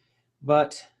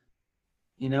 But,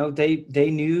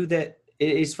 they knew that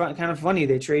it's kind of funny.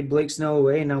 They trade Blake Snell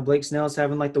away, and now Blake Snell's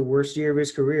having like the worst year of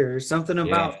his career. There's something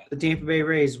about the Tampa Bay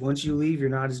Rays. Once you leave, you're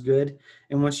not as good.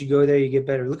 And once you go there, you get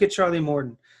better. Look at Charlie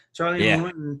Morton.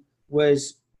 Morton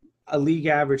was a league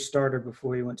average starter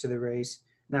before he went to the Rays.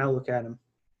 Now look at him.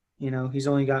 He's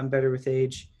only gotten better with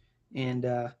age. And,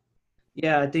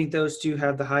 I think those two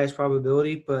have the highest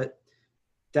probability. But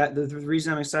the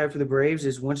reason I'm excited for the Braves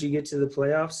is once you get to the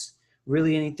playoffs,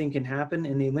 really anything can happen.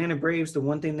 And the Atlanta Braves, the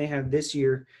one thing they have this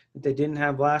year that they didn't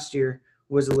have last year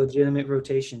was a legitimate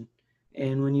rotation.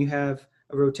 And when you have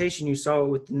a rotation, you saw it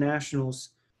with the Nationals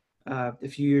a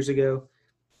few years ago,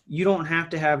 you don't have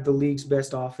to have the league's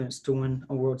best offense to win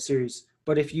a World Series.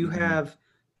 But if you have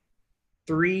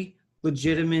 3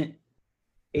 legitimate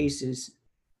aces,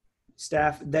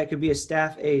 staff that could be a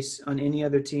staff ace on any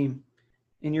other team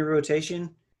in your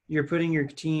rotation, you're putting your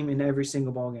team in every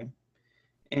single ball game.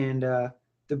 And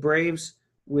the Braves,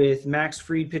 with Max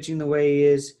Fried pitching the way he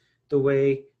is, the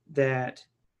way that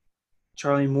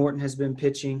Charlie Morton has been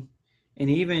pitching, and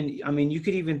even, you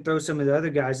could even throw some of the other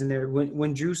guys in there.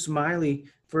 When Drew Smyly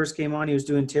first came on, he was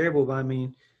doing terrible. But,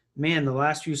 man, the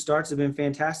last few starts have been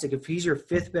fantastic. If he's your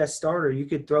 5th best starter, you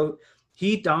could throw –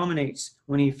 he dominates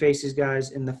when he faces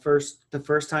guys in the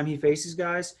first time he faces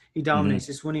guys. He dominates.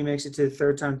 It's when he makes it to the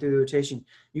 3rd time through the rotation.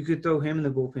 You could throw him in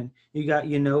the bullpen. You got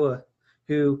Yanoa,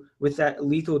 who, with that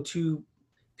lethal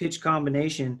 2-pitch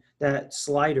combination, that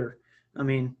slider,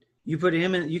 you put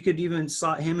him in, you could even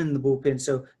slot him in the bullpen.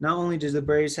 So not only does the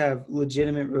Braves have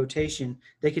legitimate rotation,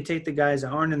 they could take the guys that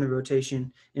aren't in the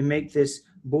rotation and make this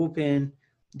bullpen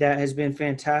that has been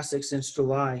fantastic since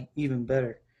July even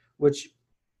better. Which,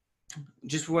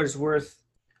 just for what it's worth,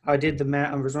 I did the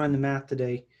math. I was running the math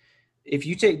today. If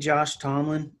you take Josh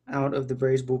Tomlin out of the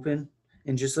Braves bullpen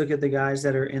and just look at the guys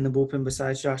that are in the bullpen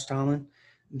besides Josh Tomlin,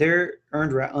 their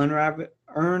earned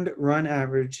run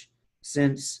average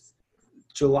since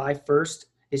July 1st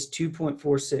is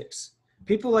 2.46.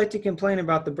 People like to complain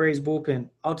about the Braves bullpen.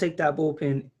 I'll take that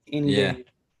bullpen any day.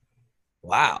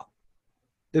 Wow.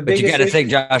 But you got to take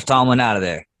Josh Tomlin out of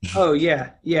there. Oh, yeah.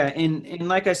 Yeah. And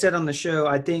like I said on the show,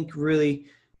 I think really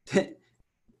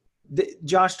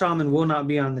Josh Tomlin will not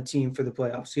be on the team for the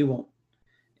playoffs. He won't.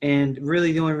 And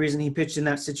really the only reason he pitched in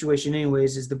that situation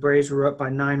anyways is the Braves were up by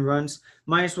 9 runs.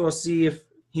 Might as well see if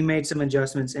he made some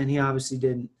adjustments, and he obviously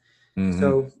didn't.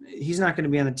 So he's not going to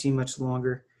be on the team much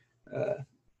longer.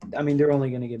 They're only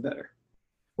going to get better.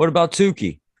 What about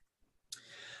Tukey?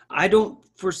 I don't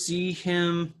foresee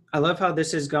him. I love how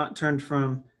this has turned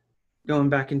from going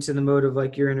back into the mode of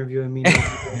like you're interviewing me like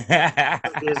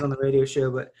it is on the radio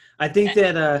show. But I think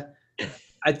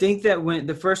that when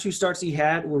the first few starts he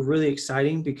had were really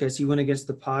exciting because he went against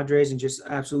the Padres and just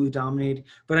absolutely dominated.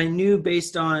 But I knew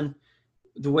based on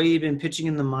the way he'd been pitching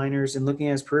in the minors and looking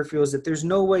at his peripherals that there's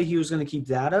no way he was going to keep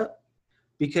that up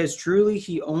because truly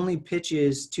he only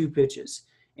pitches 2 pitches.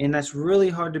 And that's really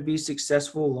hard to be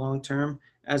successful long-term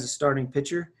as a starting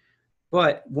pitcher.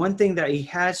 But one thing that he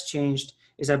has changed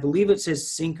is I believe it's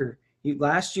his sinker.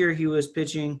 Last year he was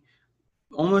pitching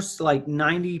almost like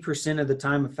 90% of the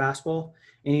time a fastball,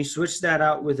 and he switched that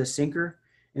out with a sinker.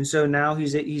 And so now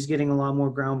he's getting a lot more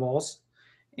ground balls.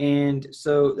 And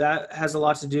so that has a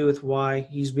lot to do with why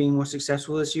he's being more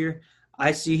successful this year.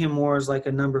 I see him more as like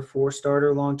a number 4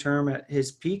 starter long-term at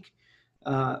his peak.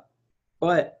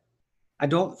 But I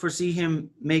don't foresee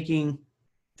him making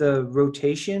the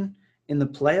rotation in the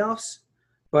playoffs,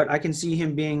 but I can see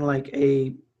him being like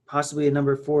possibly a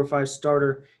number 4 or 5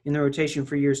 starter in the rotation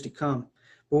for years to come.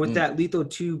 But with that lethal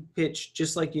 2 pitch,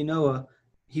 just like Yanoa,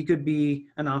 he could be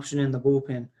an option in the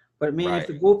bullpen. But, man, if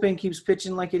the bullpen keeps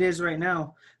pitching like it is right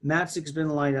now, Matzek's been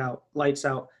lights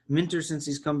out. Minter, since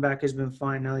he's come back, has been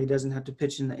fine. Now he doesn't have to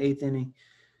pitch in the 8th inning.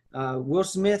 Will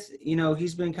Smith,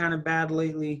 he's been kind of bad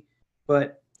lately.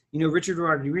 But, Richard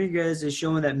Rodriguez is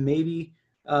showing that maybe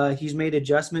he's made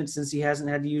adjustments since he hasn't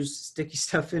had to use sticky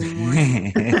stuff anymore.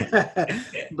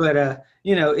 But,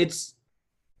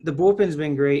 the bullpen's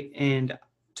been great. And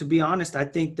to be honest, I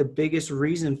think the biggest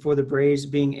reason for the Braves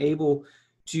being able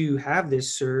to have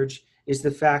this surge is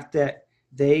the fact that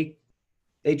they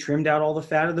trimmed out all the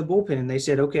fat of the bullpen. They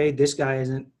said, okay, this guy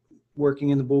isn't working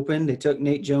in the bullpen. They took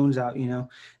Nate Jones out,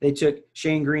 They took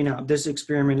Shane Green out. This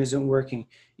experiment isn't working.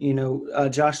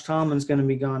 Josh Tomlin's going to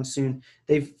be gone soon.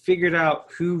 They've figured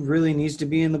out who really needs to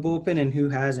be in the bullpen and who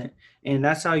hasn't. And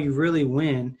that's how you really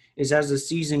win, is as the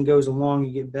season goes along,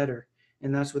 you get better.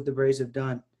 And that's what the Braves have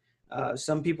done.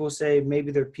 Some people say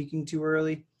maybe they're peaking too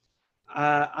early.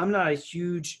 I'm not a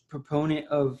huge proponent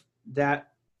of that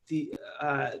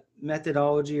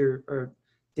methodology or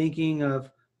thinking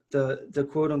of the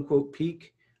quote-unquote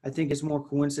peak. I think it's more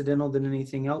coincidental than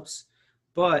anything else.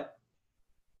 But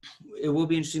it will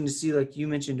be interesting to see, like you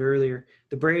mentioned earlier,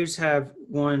 the Braves have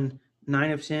won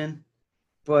 9 of 10,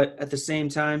 but at the same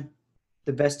time,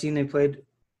 the best team they played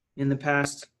in the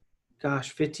past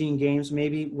 15 games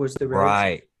maybe was the Reds.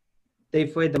 Right. They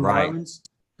played the Right. Marlins.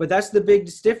 But that's the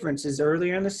biggest difference is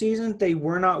earlier in the season, they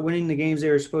were not winning the games they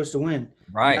were supposed to win.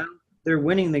 Now Right. they're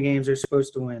winning the games they're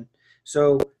supposed to win.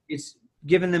 So it's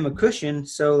giving them a cushion.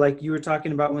 So like you were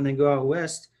talking about when they go out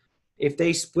west, if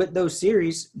they split those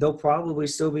series, they'll probably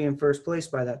still be in first place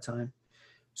by that time.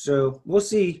 So we'll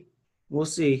see. We'll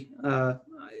see.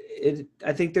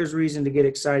 I think there's reason to get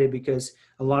excited because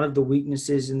a lot of the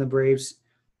weaknesses in the Braves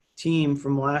team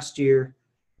from last year,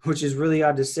 which is really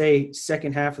odd to say,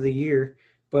 second half of the year.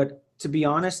 But to be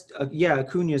honest,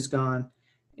 Acuna's gone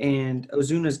and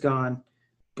Ozuna's gone.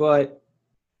 But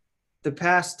the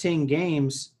past 10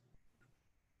 games,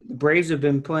 the Braves have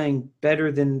been playing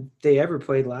better than they ever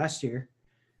played last year.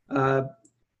 I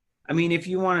mean, if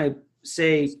you want to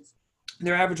say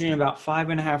they're averaging about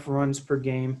 5.5 runs per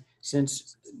game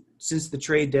since the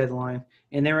trade deadline,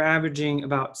 and they were averaging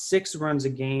about 6 runs a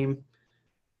game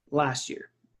last year.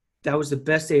 That was the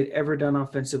best they had ever done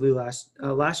offensively last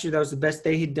year. That was the best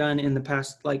they had done in the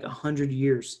past 100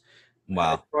 years.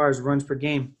 Wow. As far as runs per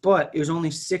game, but it was only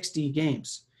 60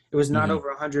 games. It was not Mhm. over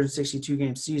 162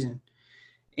 game season.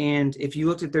 And if you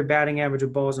looked at their batting average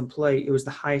of balls in play, it was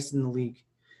the highest in the league,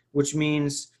 which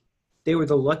means they were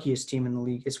the luckiest team in the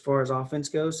league as far as offense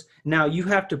goes. Now you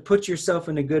have to put yourself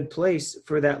in a good place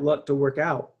for that luck to work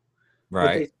out.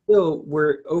 But they Right. still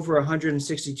were over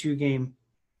 162 game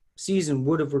season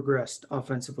would have regressed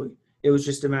offensively. It was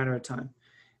just a matter of time.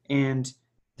 And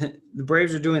the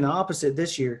Braves are doing the opposite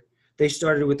this year. They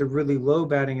started with a really low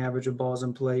batting average of balls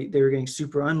in play. They were getting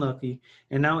super unlucky,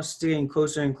 and now it's staying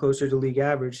closer and closer to league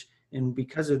average. And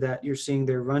because of that, you're seeing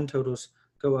their run totals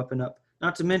go up and up.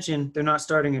 Not to mention, they're not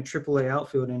starting a AAA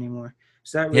outfield anymore.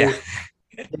 So that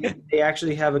really, they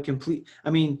actually have a complete –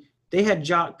 I mean, they had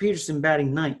Jock Peterson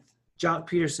batting ninth. Jock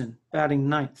Peterson batting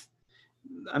ninth.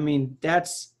 I mean,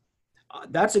 that's a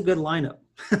good lineup.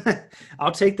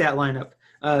 I'll take that lineup,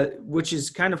 which is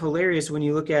kind of hilarious when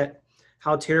you look at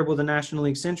how terrible the National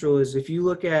League Central is. If you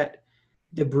look at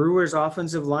the Brewers'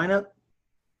 offensive lineup,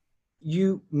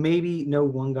 you maybe know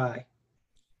one guy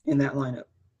in that lineup.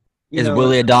 Is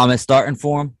Willy Adames starting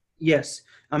for him? Yes.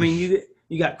 I mean,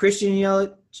 you got Christian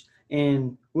Yelich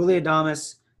and Willy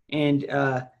Adames, and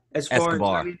as far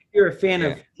Escobar. as, I mean, if you're a fan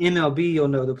of MLB, you'll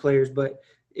know the players, but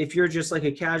if you're just like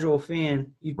a casual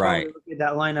fan, you'd probably look at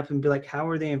that lineup and be like, how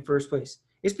are they in first place?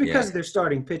 It's because they're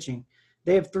starting pitching.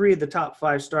 They have 3 of the top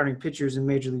 5 starting pitchers in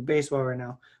Major League Baseball right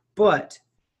now. But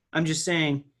I'm just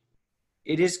saying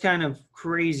it is kind of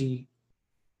crazy.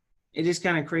 It is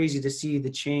kind of crazy to see the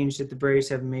change that the Braves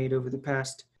have made over the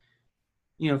past,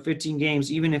 15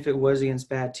 games, even if it was against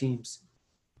bad teams.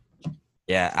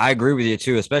 Yeah, I agree with you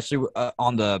too, especially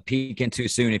on the peaking too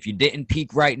soon. If you didn't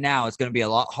peak right now, it's going to be a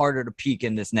lot harder to peak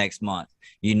in this next month.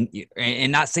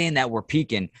 And not saying that we're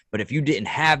peaking, but if you didn't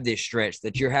have this stretch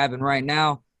that you're having right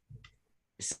now,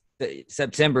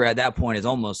 September at that point is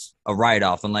almost a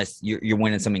write-off unless you're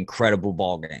winning some incredible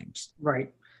ball games.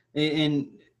 Right. And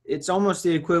it's almost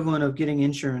the equivalent of getting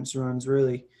insurance runs,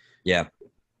 really. Yeah.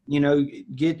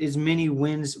 Get as many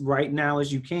wins right now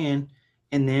as you can,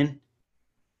 and then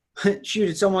shoot,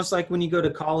 it's almost like when you go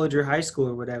to college or high school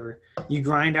or whatever. You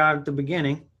grind out at the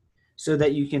beginning so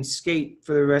that you can skate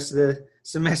for the rest of the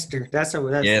semester.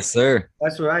 Yes, sir.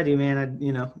 That's what I do, man. I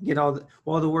get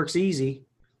while the work's easy,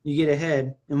 you get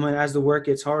ahead, and as the work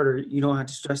gets harder, you don't have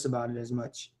to stress about it as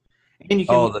much. And you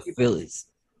can the Phillies.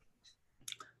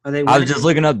 Are they I was just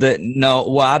looking up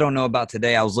I don't know about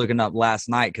today. I was looking up last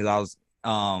night because I was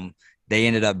they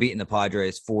ended up beating the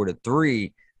Padres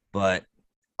 4-3, but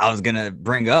I was gonna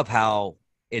bring up how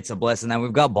it's a blessing that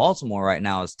we've got Baltimore right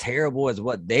now. As terrible as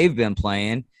what they've been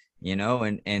playing,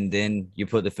 and then you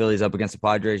put the Phillies up against the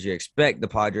Padres. You expect the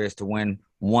Padres to win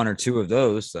 1 or 2 of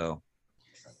those. So,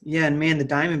 yeah, and man, the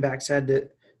Diamondbacks had to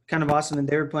kind of awesome that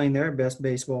they were playing their best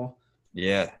baseball.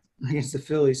 Yeah, against the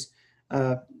Phillies,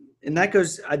 and that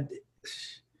goes.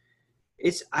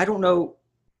 I don't know.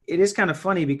 It is kind of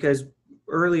funny because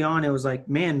early on it was like,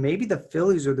 man, maybe the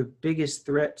Phillies are the biggest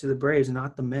threat to the Braves,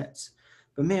 not the Mets.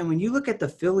 But man, when you look at the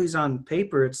Phillies on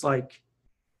paper, it's like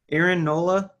Aaron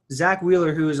Nola, Zach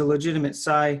Wheeler, who is a legitimate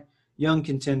Cy Young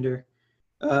contender.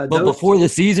 But before the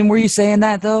season, were you saying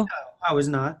that though? No, I was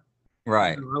not.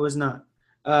 Right. No, I was not.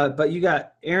 But you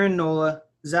got Aaron Nola,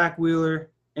 Zach Wheeler,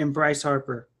 and Bryce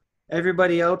Harper.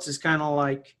 Everybody else is kind of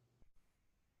like,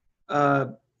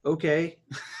 okay,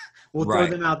 we'll throw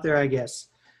them out there, I guess.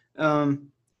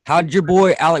 How did your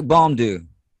boy Alec Baum do?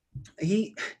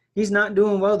 He's not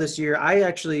doing well this year. I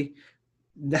actually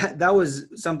that was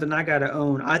something I got to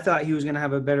own. I thought he was going to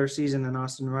have a better season than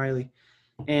Austin Riley,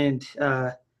 and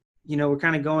we're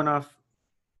kind of going off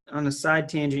on a side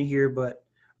tangent here, but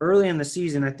early in the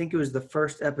season, I think it was the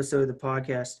first episode of the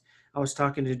podcast, I was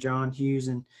talking to John Hughes,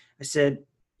 and I said,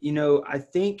 I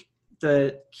think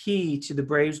the key to the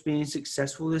Braves being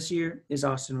successful this year is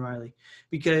Austin Riley,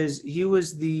 because he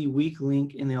was the weak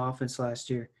link in the offense last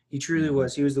year. He truly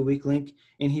was. He was the weak link,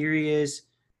 and here he is,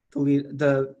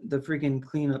 the freaking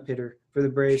cleanup hitter for the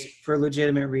Braves for a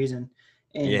legitimate reason.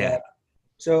 And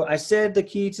so I said the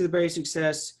key to the Braves'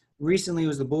 success recently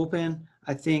was the bullpen.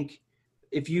 I think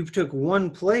if you took one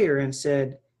player and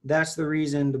said that's the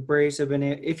reason the Braves have been –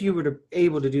 if you were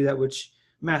able to do that, which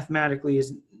mathematically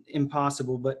is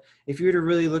impossible, but if you were to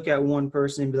really look at one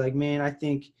person and be like, man, I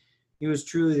think it was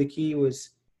truly the key was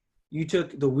you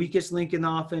took the weakest link in the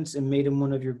offense and made him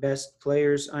one of your best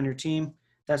players on your team.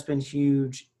 That's been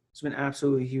huge. It's been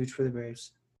absolutely huge for the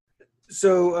Braves.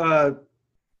 So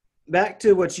back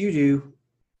to what you do.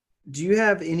 Do you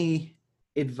have any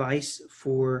advice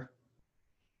for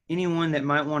anyone that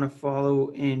might want to follow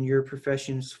in your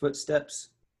profession's footsteps?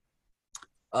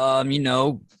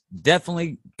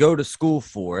 Definitely go to school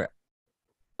for it.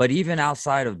 But even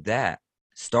outside of that,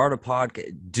 start a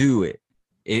podcast, do it.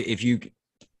 If you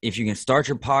can start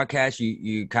your podcast,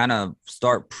 you kind of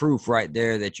start proof right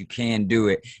there that you can do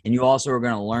it. And you also are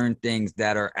going to learn things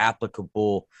that are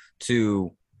applicable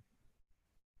to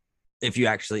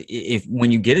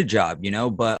when you get a job,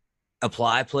 but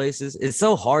apply places. It's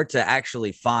so hard to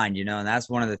actually find, and that's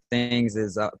one of the things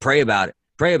is pray about it.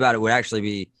 Pray about it would actually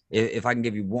be, if I can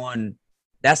give you one,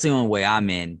 that's the only way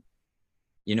I'm in,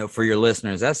 for your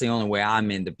listeners, that's the only way I'm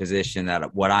in the position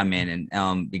that what I'm in.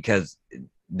 And because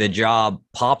the job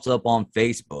pops up on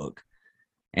Facebook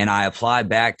and I apply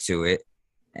back to it,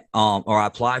 or I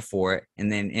apply for it and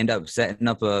then end up setting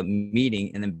up a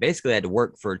meeting, and then basically I had to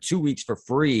work for 2 weeks for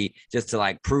free just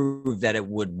to prove that it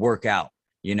would work out,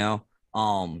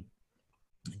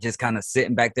 just kind of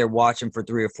sitting back there watching for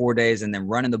 3 or 4 days and then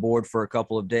running the board for a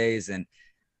couple of days. And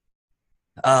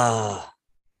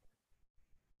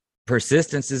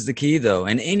persistence is the key though.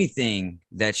 And anything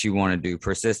that you want to do,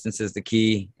 persistence is the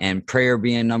key, and prayer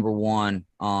being number one.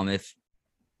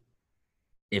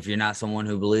 If you're not someone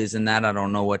who believes in that, I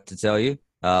don't know what to tell you.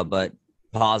 But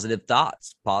positive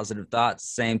thoughts,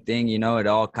 same thing. It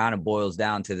all kind of boils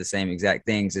down to the same exact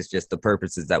things. It's just the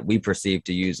purposes that we perceive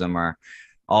to use them are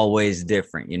always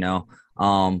different,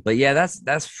 But yeah,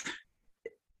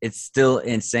 it's still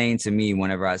insane to me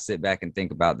whenever I sit back and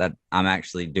think about that I'm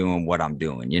actually doing what I'm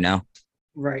doing,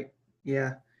 Right.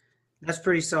 Yeah. That's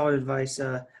pretty solid advice.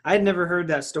 I had never heard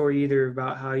that story either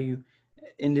about how you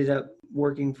ended up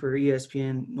working for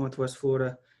ESPN Northwest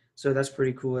Florida. So that's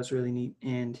pretty cool. That's really neat.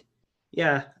 And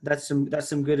yeah, that's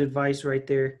some good advice right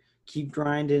there. Keep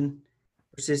grinding.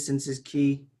 Persistence is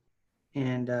key.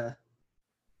 And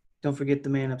don't forget the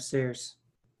man upstairs.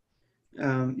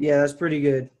 Yeah, that's pretty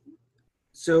good.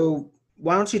 So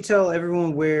why don't you tell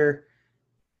everyone where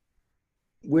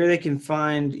they can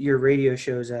find your radio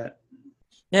shows at?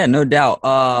 Yeah, no doubt.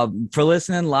 For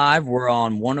listening live, we're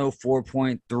on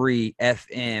 104.3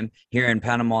 FM here in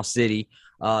Panama City.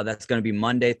 That's going to be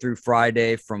Monday through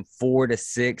Friday from 4 to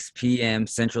 6 p.m.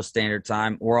 Central Standard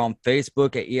Time. We're on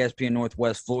Facebook at ESPN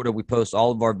Northwest Florida. We post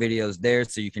all of our videos there,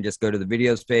 so you can just go to the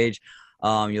videos page.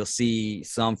 You'll see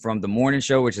some from the morning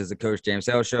show, which is the Coach James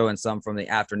Hale show, and some from the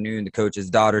afternoon, the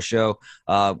Coach's Daughter show.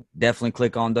 Definitely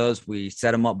click on those. We set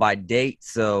them up by date,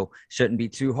 so shouldn't be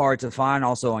too hard to find.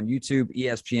 Also on YouTube,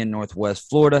 ESPN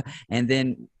Northwest Florida. And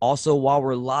then also while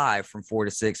we're live from 4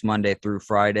 to 6 Monday through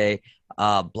Friday,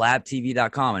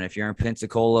 blabtv.com. And if you're in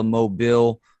Pensacola,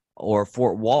 Mobile, or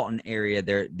Fort Walton area,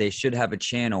 they should have a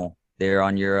channel there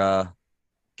on your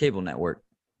cable network.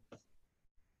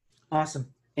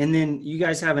 Awesome. And then you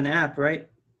guys have an app, right?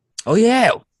 Oh,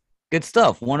 yeah. Good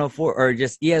stuff. 104 or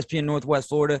just ESPN Northwest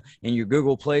Florida in your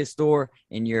Google Play Store,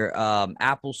 in your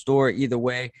Apple Store. Either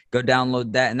way, go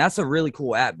download that. And that's a really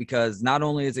cool app because not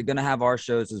only is it going to have our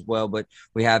shows as well, but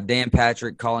we have Dan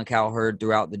Patrick, Colin Cowherd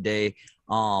throughout the day.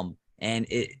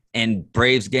 And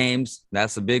Braves games,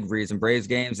 that's a big reason. Braves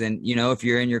games. And, if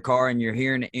you're in your car and you're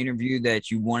hearing an interview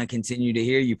that you want to continue to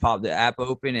hear, you pop the app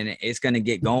open and it's going to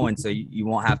get going. So you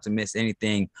won't have to miss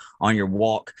anything on your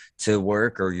walk to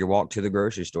work or your walk to the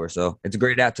grocery store. So it's a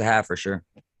great app to have for sure.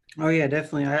 Oh, yeah,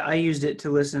 definitely. I used it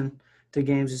to listen to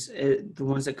games, the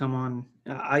ones that come on.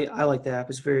 I like the app.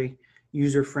 It's very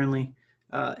user-friendly.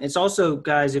 It's also,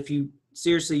 guys, you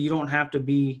don't have to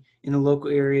be in the local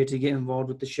area to get involved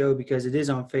with the show because it is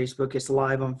on Facebook. It's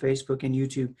live on Facebook and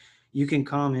YouTube. You can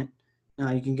comment.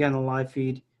 You can get on the live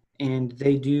feed, and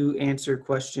they do answer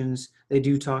questions. They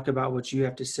do talk about what you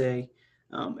have to say.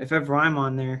 If ever I'm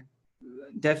on there,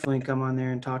 definitely come on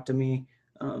there and talk to me.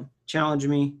 challenge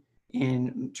me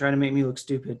and try to make me look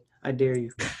stupid. I dare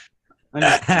you.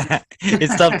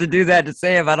 It's tough to do that to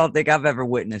Sam. I don't think I've ever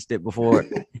witnessed it before.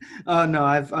 Oh no,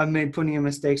 I've made plenty of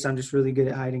mistakes. I'm just really good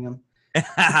at hiding them.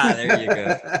 There you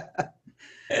go.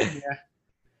 Yeah.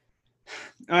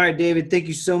 All right, David, thank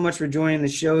you so much for joining the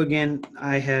show again.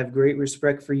 I have great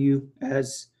respect for you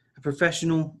as a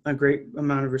professional, a great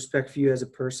amount of respect for you as a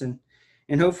person.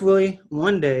 And hopefully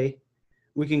one day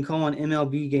we can call an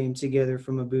MLB game together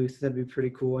from a booth. That'd be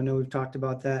pretty cool. I know we've talked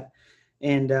about that.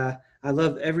 And I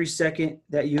love every second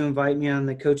that you invite me on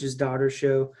the Coach's Daughter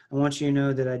show. I want you to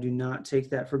know that I do not take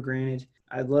that for granted.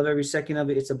 I love every second of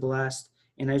it. It's a blast.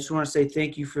 And I just want to say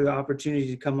thank you for the opportunity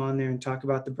to come on there and talk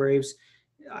about the Braves.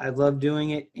 I love doing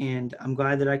it, and I'm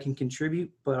glad that I can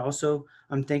contribute, but also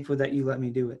I'm thankful that you let me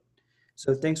do it.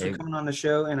 So thanks for coming on the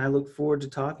show, and I look forward to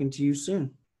talking to you soon.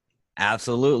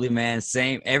 Absolutely, man.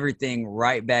 Same, everything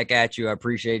right back at you. I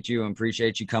appreciate you and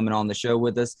appreciate you coming on the show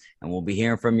with us, and we'll be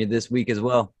hearing from you this week as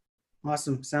well.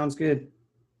 Awesome. Sounds good.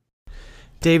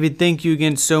 David, thank you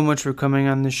again so much for coming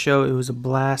on the show. It was a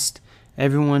blast.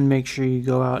 Everyone, make sure you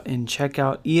go out and check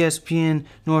out ESPN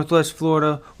Northwest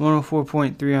Florida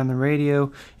 104.3 on the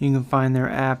radio. You can find their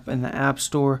app in the App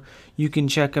Store. You can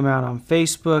check them out on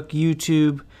Facebook,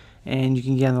 YouTube, and you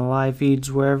can get on the live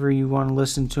feeds wherever you want to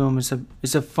listen to them. It's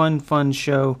a fun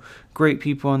show. Great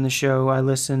people on the show. I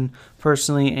listen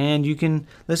personally, and you can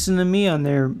listen to me on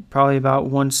there probably about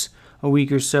once a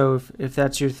week or so if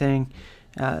that's your thing.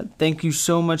 Thank you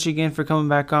so much again for coming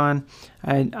back on.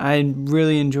 I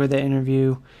really enjoyed that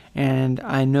interview, and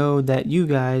I know that you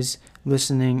guys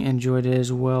listening enjoyed it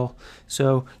as well.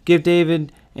 So give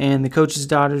David and the Coach's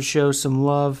Daughter show some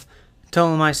love.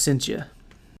 Tell him I sent you.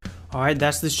 All right,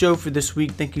 that's the show for this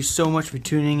week. Thank you so much for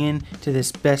tuning in to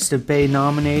this Best of Bay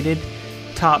nominated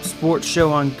top sports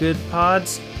show on Good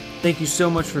Pods. Thank you so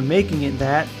much for making it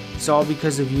that. It's all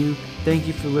because of you. Thank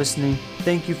you for listening.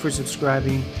 Thank you for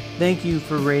subscribing. Thank you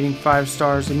for rating 5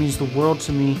 stars. It means the world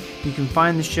to me. You can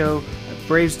find the show at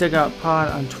Braves Dugout Pod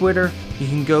on Twitter. You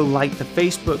can go like the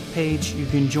Facebook page. You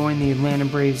can join the Atlanta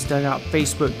Braves Dugout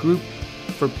Facebook group.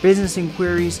 For business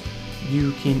inquiries,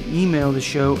 you can email the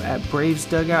show at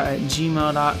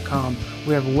bravesdugout@gmail.com.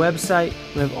 We have a website.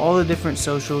 We have all the different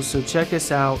socials, so check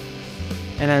us out.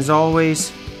 And as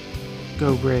always,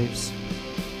 go Braves.